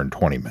for an hour and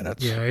 20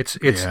 minutes. Yeah,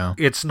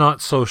 it's not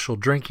social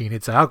drinking.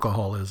 It's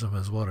alcoholism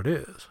is what it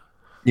is.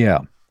 Yeah.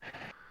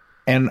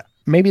 And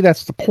maybe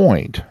that's the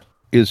point,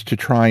 is to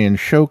try and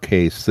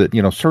showcase that,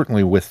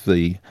 certainly with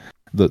the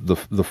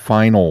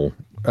final,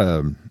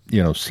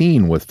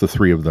 scene with the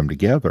three of them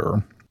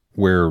together,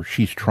 where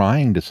she's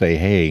trying to say,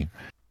 hey,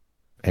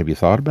 have you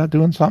thought about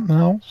doing something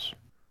else?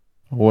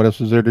 What else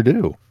is there to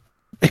do?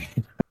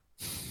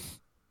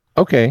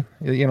 Okay,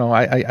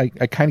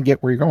 I kind of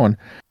get where you're going.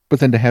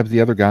 But then to have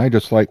the other guy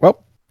just like,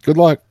 well, good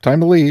luck, time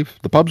to leave.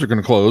 The pubs are going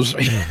to close.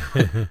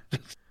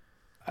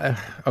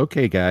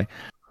 Okay, guy.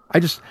 I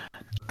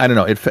don't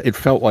know. It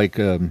felt like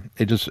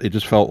it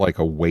just felt like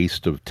a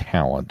waste of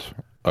talent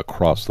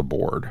across the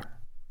board.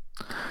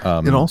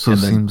 It also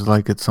seems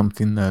like it's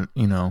something that,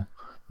 no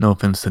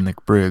offense to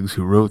Nick Briggs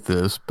who wrote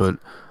this, but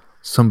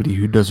somebody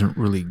who doesn't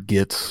really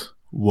get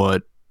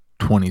what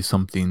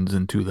 20-somethings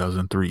in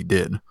 2003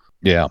 did.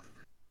 Yeah.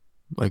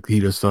 Like, he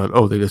just thought,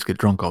 they just get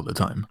drunk all the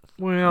time.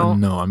 Well,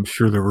 no, I'm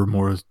sure there were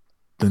more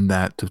than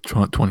that to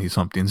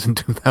 20-somethings in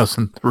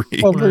 2003.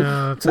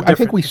 Well, I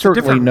think we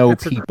certainly know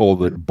people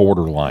that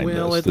borderline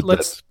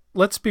this.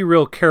 Let's be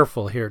real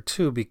careful here,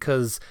 too,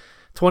 because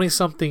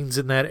 20-somethings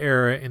in that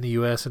era in the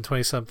U.S. and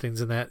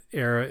 20-somethings in that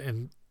era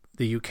in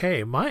the UK,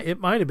 it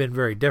might have been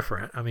very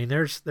different. I mean,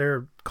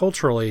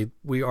 culturally,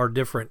 we are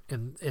different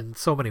in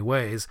so many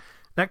ways.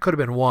 That could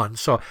have been one.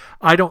 So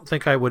I don't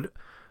think I would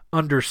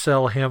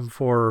undersell him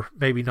for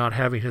maybe not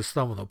having his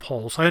thumb on the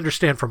pulse. I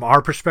understand from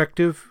our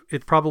perspective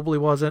it probably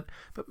wasn't,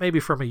 but maybe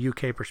from a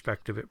UK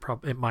perspective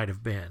it might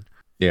have been.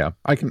 Yeah,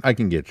 I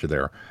can get you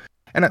there.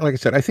 And like I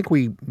said, I think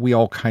we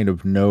all kind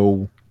of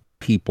know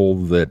people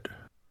that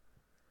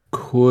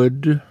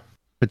could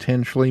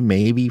potentially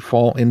maybe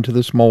fall into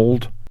this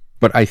mold.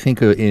 But I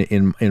think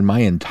in my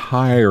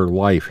entire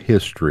life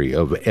history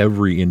of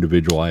every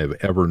individual I have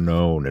ever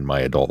known in my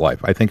adult life,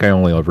 I think I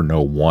only ever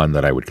know one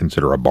that I would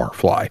consider a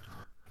barfly.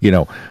 You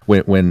know,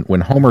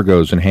 when Homer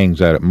goes and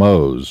hangs out at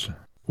Moe's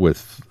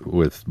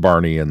with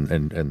Barney and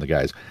the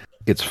guys,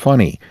 it's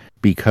funny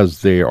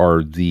because they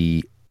are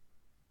the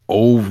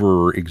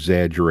over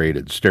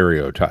exaggerated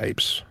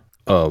stereotypes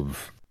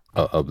of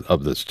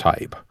this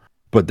type.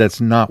 But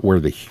that's not where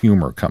the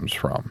humor comes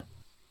from.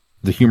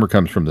 The humor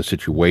comes from the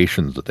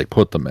situations that they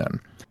put them in.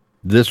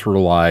 This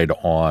relied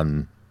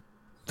on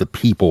the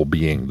people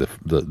being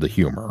the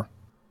humor.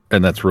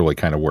 And that's really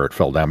kind of where it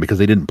fell down, because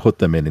they didn't put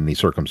them in any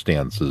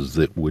circumstances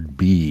that would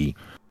be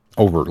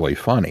overtly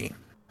funny,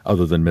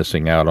 other than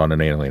missing out on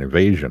an alien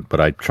invasion. But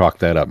I chalk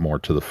that up more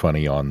to the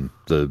funny on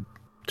the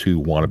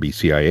two wannabe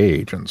CIA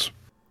agents.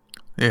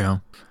 Yeah.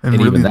 And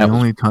really even that the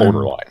only was time,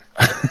 borderline.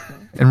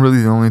 and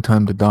really the only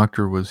time the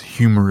Doctor was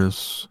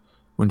humorous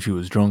when she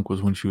was drunk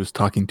was when she was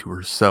talking to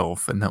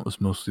herself, and that was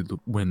mostly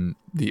when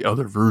the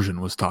other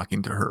version was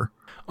talking to her.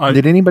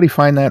 Did anybody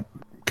find that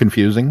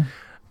confusing?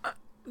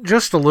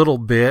 Just a little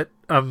bit.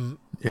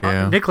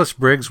 Yeah. Nicholas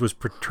Briggs was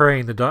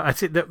portraying the Doctor. I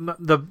think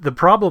the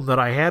problem that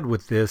I had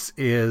with this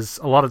is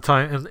a lot of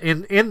time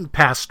in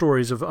past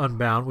stories of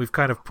Unbound, we've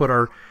kind of put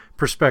our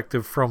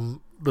perspective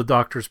from the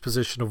Doctor's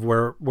position of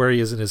where he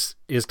is in his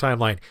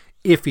timeline,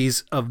 if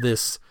he's of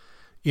this,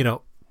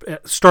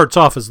 starts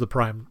off as the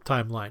prime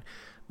timeline.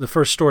 The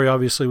first story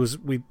obviously was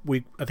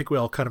I think we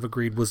all kind of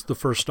agreed was the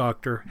first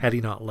Doctor had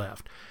he not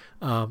left.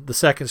 The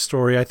second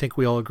story I think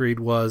we all agreed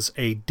was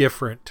a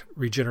different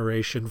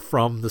regeneration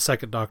from the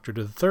second Doctor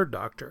to the third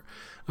Doctor.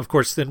 Of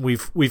course, then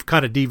we've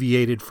kind of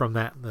deviated from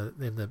that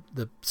in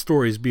the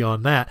stories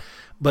beyond that.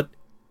 But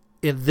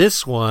in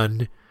this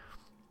one,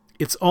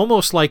 it's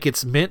almost like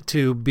it's meant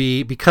to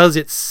be, because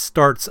it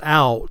starts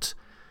out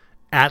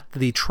at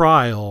the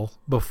trial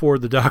before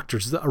the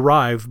Doctors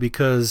arrive,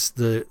 because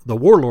the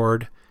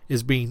warlord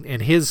is being,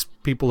 and his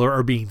people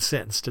are being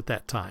sentenced at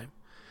that time.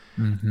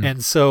 Mm-hmm.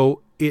 And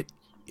so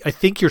I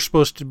think you're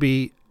supposed to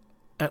be,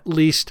 at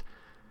least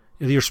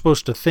you're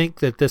supposed to think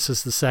that this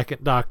is the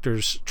second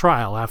Doctor's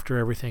trial after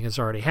everything has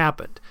already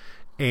happened,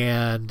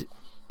 and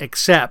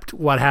accept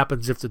what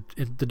happens if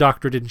the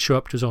Doctor didn't show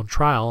up to his own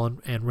trial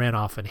and ran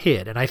off and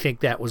hid. And I think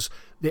that was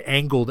the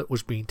angle that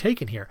was being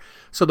taken here.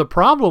 So the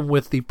problem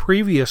with the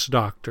previous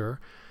Doctor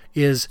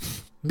is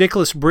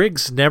Nicholas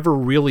Briggs never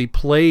really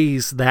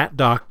plays that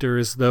Doctor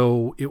as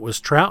though it was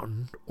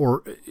Troughton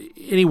or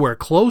anywhere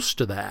close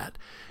to that.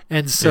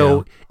 And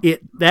so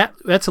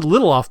that's a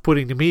little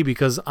off-putting to me,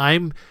 because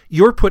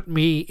you're putting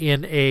me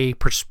in a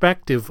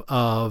perspective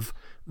of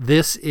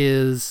this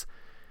is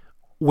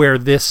where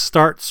this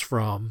starts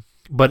from,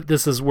 but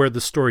this is where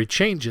the story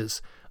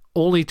changes,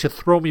 only to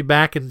throw me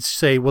back and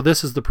say, well,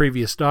 this is the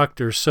previous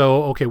Doctor.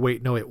 So, okay,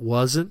 wait, no, it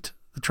wasn't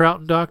the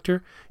Troughton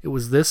Doctor. It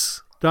was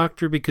this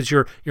Doctor, because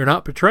you're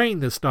not portraying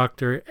this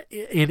Doctor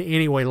in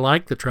any way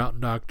like the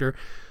Troughton Doctor.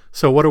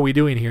 So what are we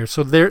doing here?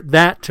 So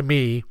that to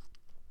me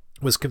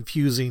was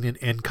confusing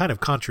and kind of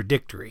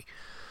contradictory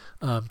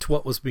to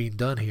what was being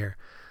done here.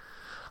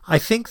 I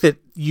think that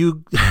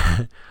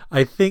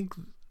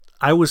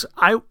I was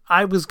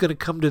going to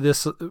come to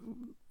this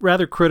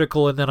rather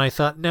critical, and then I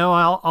thought, no,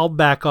 I'll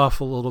back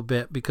off a little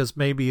bit, because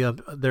maybe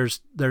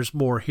there's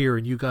more here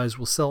and you guys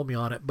will sell me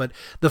on it. But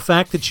the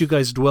fact that you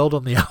guys dwelled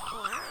on the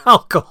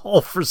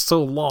alcohol for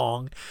so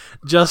long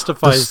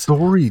justifies. The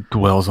story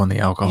dwells on the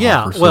alcohol.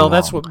 Yeah, for so well, long.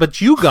 that's what. But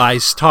you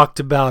guys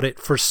talked about it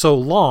for so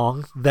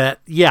long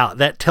that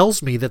that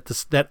tells me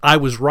that I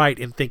was right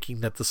in thinking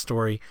that the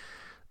story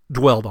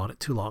dwelled on it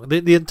too long.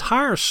 The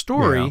entire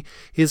story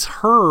is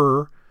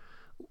her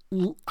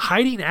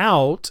hiding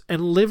out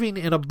and living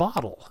in a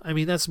bottle. I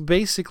mean, that's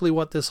basically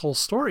what this whole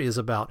story is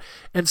about.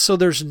 And so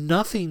there's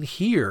nothing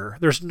here.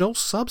 There's no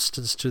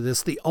substance to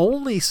this. The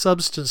only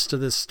substance to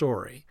this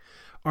story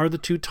are the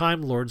two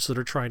Time Lords that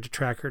are trying to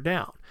track her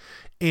down.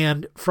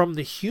 And from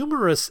the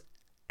humorous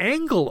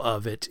angle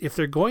of it, if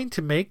they're going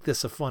to make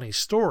this a funny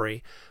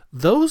story,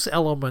 those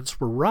elements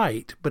were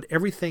right, but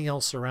everything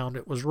else around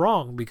it was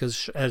wrong,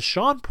 because as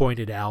Sean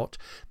pointed out,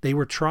 they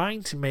were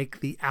trying to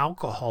make the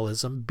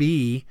alcoholism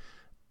be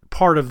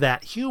part of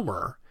that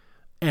humor,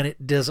 and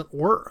it doesn't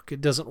work. It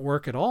doesn't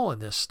work at all in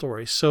this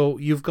story. So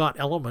you've got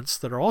elements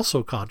that are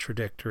also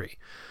contradictory.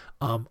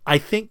 I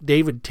think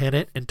David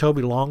Tennant and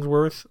Toby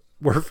Longworth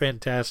were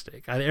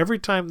fantastic. Every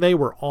time they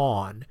were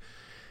on,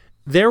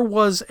 there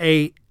was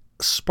a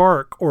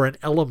spark or an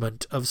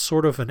element of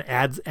sort of an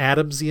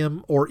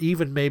Adamsium or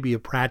even maybe a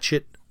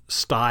Pratchett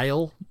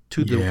style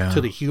to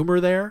the humor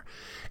there.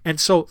 And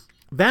so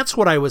that's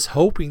what I was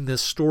hoping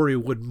this story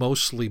would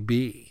mostly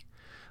be.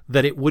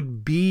 that it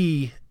would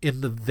be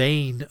in the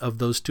vein of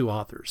those two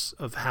authors,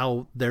 of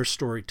how their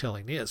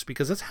storytelling is,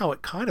 because that's how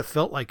it kind of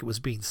felt like it was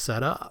being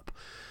set up.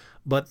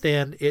 But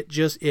then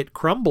it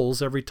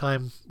crumbles every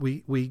time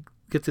we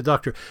get the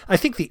Doctor. I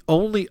think the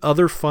only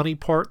other funny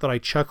part that I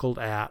chuckled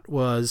at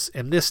was,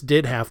 and this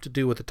did have to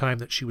do with the time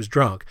that she was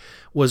drunk,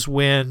 was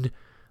when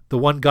the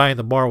one guy in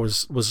the bar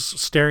was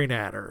staring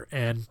at her,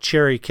 and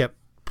Cherry kept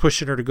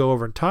pushing her to go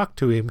over and talk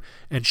to him,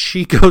 and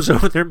she goes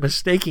over there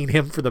mistaking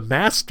him for the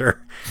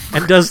Master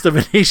and does the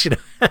Venetian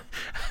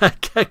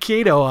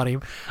Keto on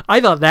him.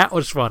 I thought that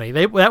was funny.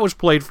 That was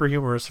played for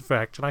humorous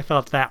effect, and I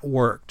thought that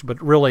worked.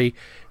 But really,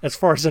 as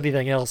far as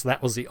anything else,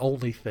 that was the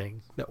only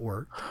thing that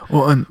worked.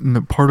 Well, and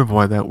the part of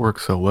why that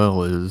works so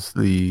well is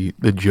the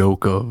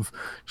joke of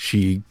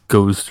she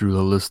goes through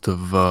the list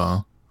of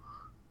all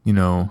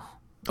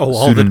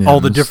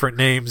the different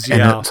names, and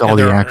yeah, it's all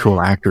the actual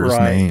actors'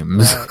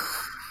 names. Right.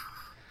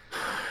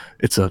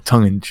 It's a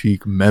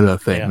tongue-in-cheek meta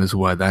thing, is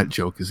why that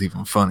joke is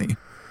even funny.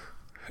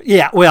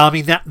 Yeah, well, I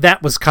mean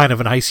that was kind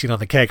of an icing on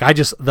the cake.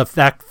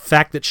 The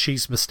fact that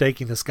she's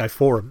mistaking this guy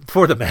for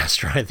the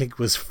Master, I think,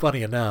 was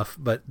funny enough.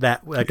 But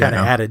that kind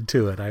of added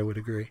to it. I would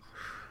agree.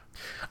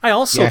 I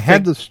also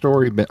had the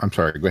story been... I'm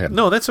sorry, go ahead.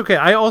 No, that's okay.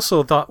 I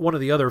also thought one of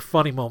the other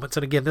funny moments,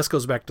 and again, this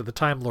goes back to the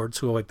Time Lords,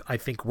 who I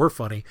think were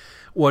funny,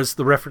 was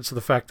the reference to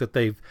the fact that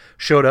they've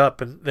showed up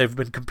and they've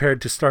been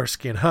compared to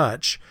Starsky and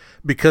Hutch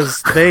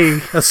because they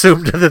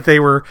assumed that they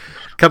were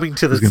coming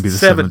to the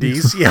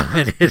 70s. Yeah,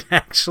 and it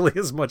actually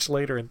is much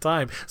later in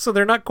time. So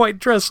they're not quite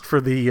dressed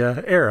for the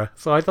era.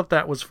 So I thought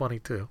that was funny,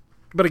 too.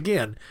 But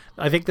again,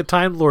 I think the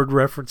Time Lord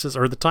references,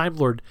 or the Time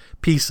Lord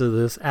piece of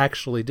this,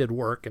 actually did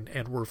work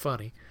and were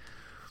funny.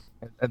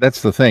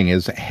 That's the thing,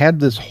 is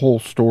had this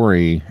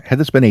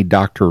been a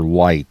Dr.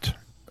 Light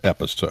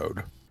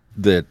episode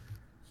that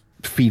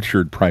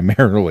featured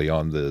primarily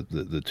on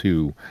the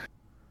two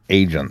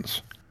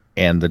agents,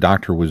 and the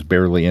Doctor was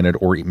barely in it,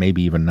 or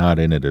maybe even not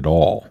in it at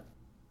all,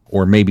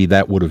 or maybe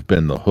that would have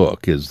been the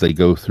hook, is they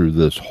go through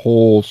this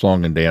whole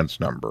song and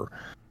dance number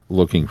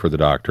looking for the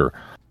Doctor,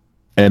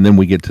 and then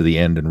we get to the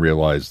end and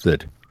realize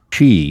that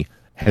she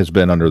has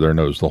been under their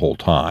nose the whole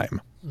time.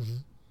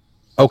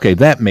 Okay,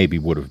 that maybe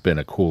would have been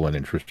a cool and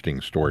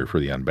interesting story for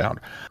the Unbound.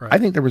 Right. I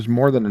think there was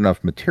more than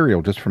enough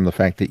material just from the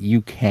fact that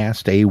you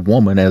cast a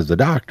woman as the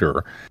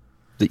Doctor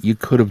that you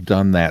could have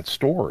done that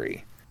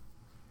story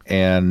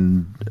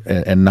and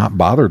not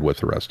bothered with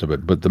the rest of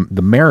it. But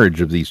the marriage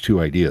of these two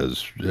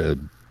ideas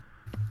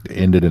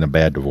ended in a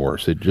bad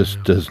divorce. It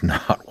just does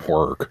not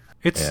work.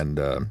 It's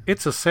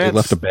a sad... It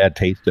left a bad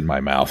taste in my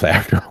mouth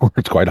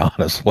afterwards, quite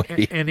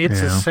honestly. And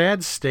it's a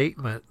sad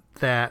statement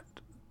that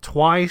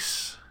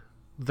twice...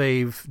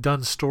 they've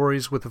done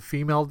stories with a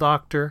female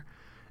Doctor,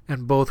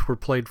 and both were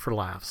played for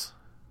laughs.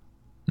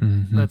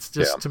 Mm-hmm. That's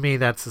just to me,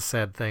 that's a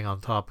sad thing. On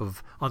top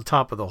of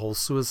the whole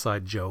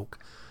suicide joke,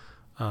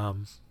 I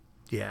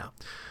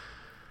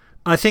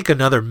think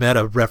another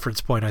meta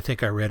reference point I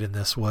think I read in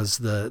this was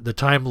the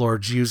Time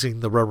Lords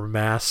using the rubber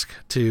mask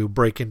to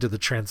break into the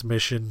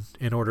transmission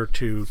in order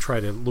to try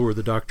to lure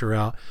the Doctor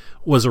out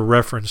was a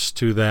reference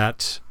to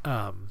that.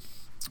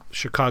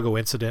 Chicago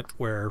incident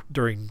where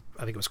during,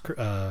 I think it was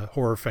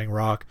Horror Fang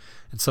Rock,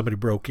 and somebody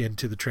broke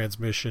into the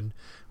transmission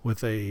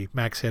with a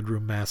Max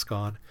Headroom mask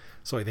on.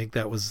 So I think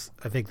that was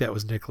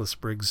Nicholas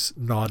Briggs'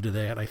 nod to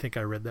that. I think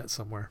I read that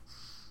somewhere.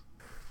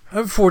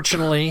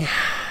 Unfortunately,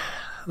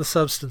 the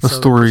substance of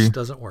it just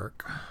doesn't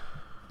work.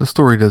 The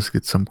story does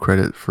get some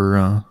credit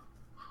for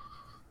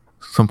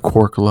some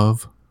Quark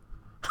love.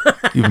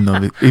 even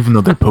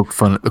though they poked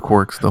fun at the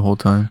Quarks the whole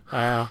time.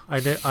 I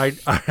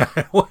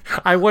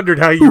wondered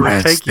how you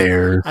were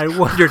taking. I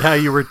wondered how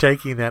you were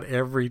taking that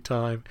every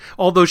time.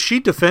 Although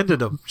she defended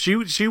them, she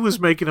was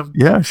making them.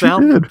 Yeah,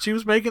 sound. She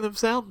was making them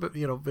sound,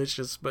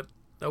 vicious. But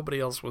nobody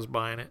else was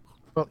buying it.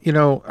 Well,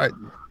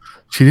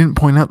 she didn't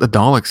point out the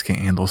Daleks can't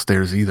handle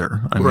stairs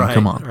either. I mean,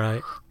 come on.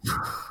 Right.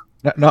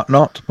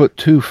 Not to put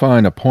too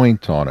fine a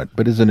point on it,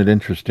 but isn't it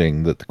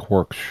interesting that the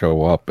Quarks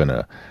show up in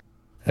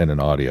an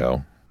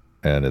audio?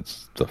 And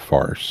it's the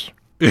farce.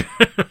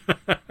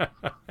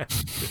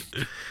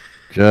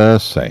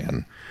 Just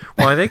saying.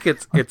 Well, I think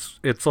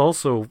it's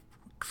also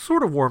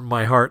sort of warmed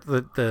my heart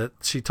that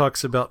she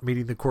talks about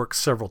meeting the Quarks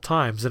several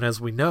times, and as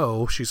we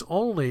know,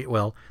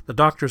 the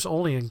Doctor's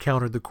only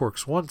encountered the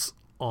Quarks once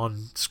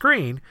on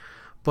screen,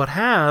 but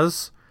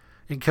has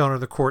encountered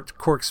the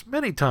Quarks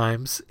many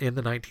times in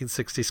the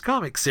 1960s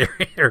comic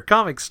series or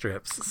comic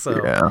strips.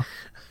 So yeah.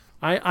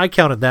 I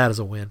counted that as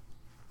a win.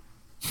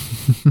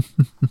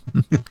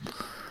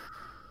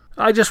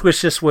 I just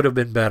wish this would have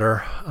been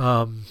better.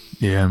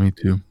 Yeah, me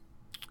too.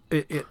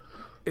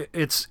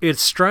 It's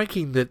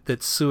striking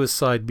that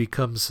suicide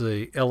becomes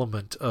a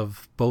element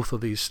of both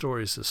of these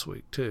stories this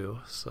week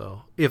too.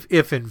 So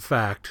if in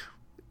fact,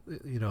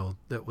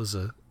 that was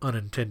a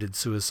unintended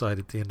suicide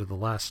at the end of the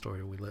last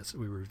story we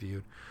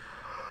reviewed.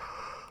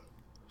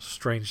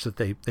 Strange that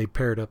they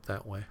paired up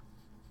that way.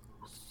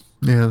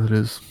 Yeah, that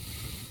is.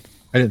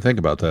 I didn't think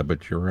about that,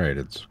 but you're right.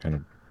 It's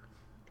kind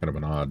of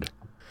an odd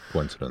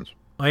coincidence.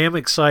 I am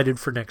excited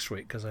for next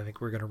week because I think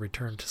we're going to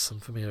return to some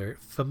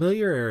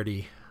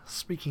familiarity.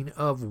 Speaking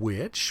of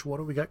which, what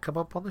do we got come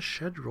up on the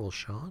schedule,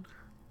 Sean?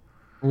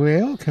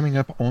 Well, coming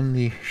up on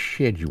the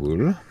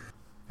schedule,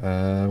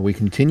 we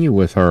continue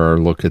with our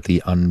look at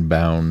the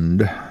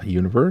Unbound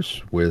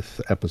universe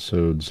with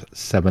episodes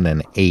 7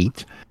 and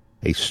 8,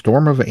 A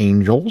Storm of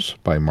Angels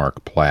by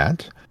Mark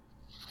Platt,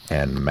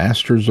 and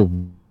Masters of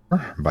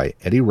War by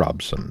Eddie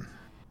Robson,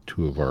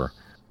 two of our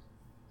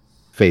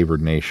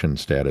favored nation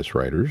status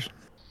writers.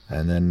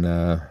 And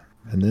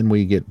then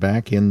we get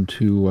back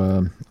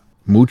into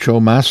Mucho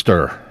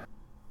Master,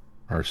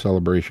 our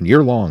celebration,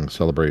 year-long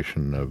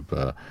celebration of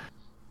the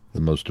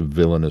most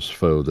villainous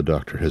foe the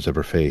Doctor has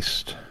ever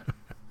faced,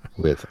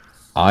 with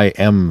I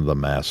Am the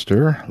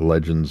Master,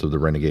 Legends of the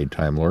Renegade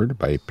Time Lord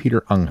by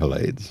Peter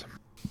Angelades.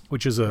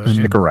 Which is a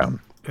Stick around.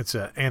 It's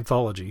an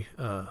anthology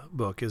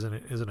book, isn't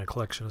it? Isn't a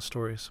collection of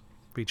stories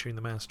featuring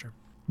the Master.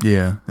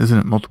 Yeah, isn't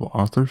it multiple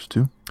authors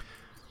too?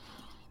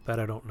 That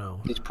I don't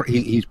know.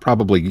 He's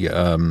probably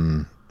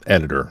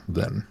editor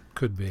then.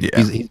 Could be.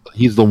 Yeah.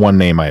 He's the one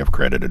name I have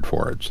credited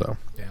for it. So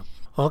yeah.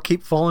 Well,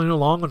 keep following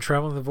along on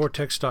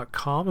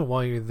travelingthevortex.com, and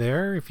while you're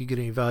there, if you get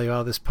any value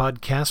out of this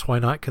podcast, why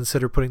not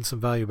consider putting some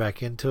value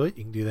back into it?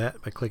 You can do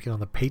that by clicking on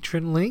the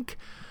Patreon link.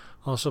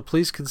 Also,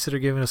 please consider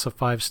giving us a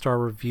 5-star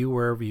review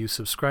wherever you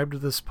subscribe to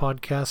this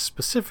podcast,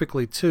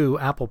 specifically to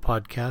Apple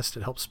Podcast.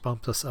 It helps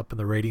bump us up in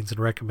the ratings and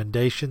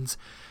recommendations.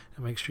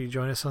 And make sure you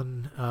join us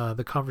on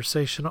the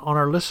conversation on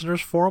our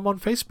listeners forum on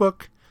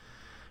Facebook.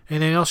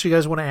 Anything else you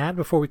guys want to add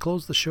before we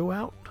close the show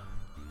out?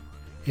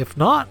 If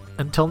not,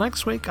 until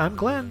next week, I'm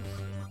Glenn.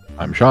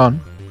 I'm Sean.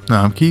 No,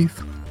 I'm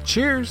Keith.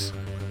 Cheers.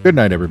 Good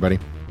night, everybody.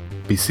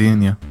 Be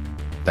seeing you.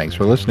 Thanks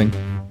for listening.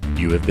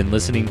 You have been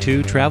listening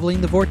to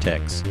Traveling the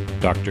Vortex.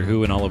 Doctor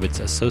Who and all of its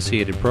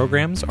associated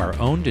programs are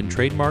owned and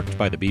trademarked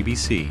by the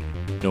BBC.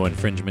 No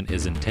infringement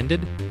is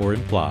intended or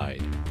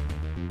implied.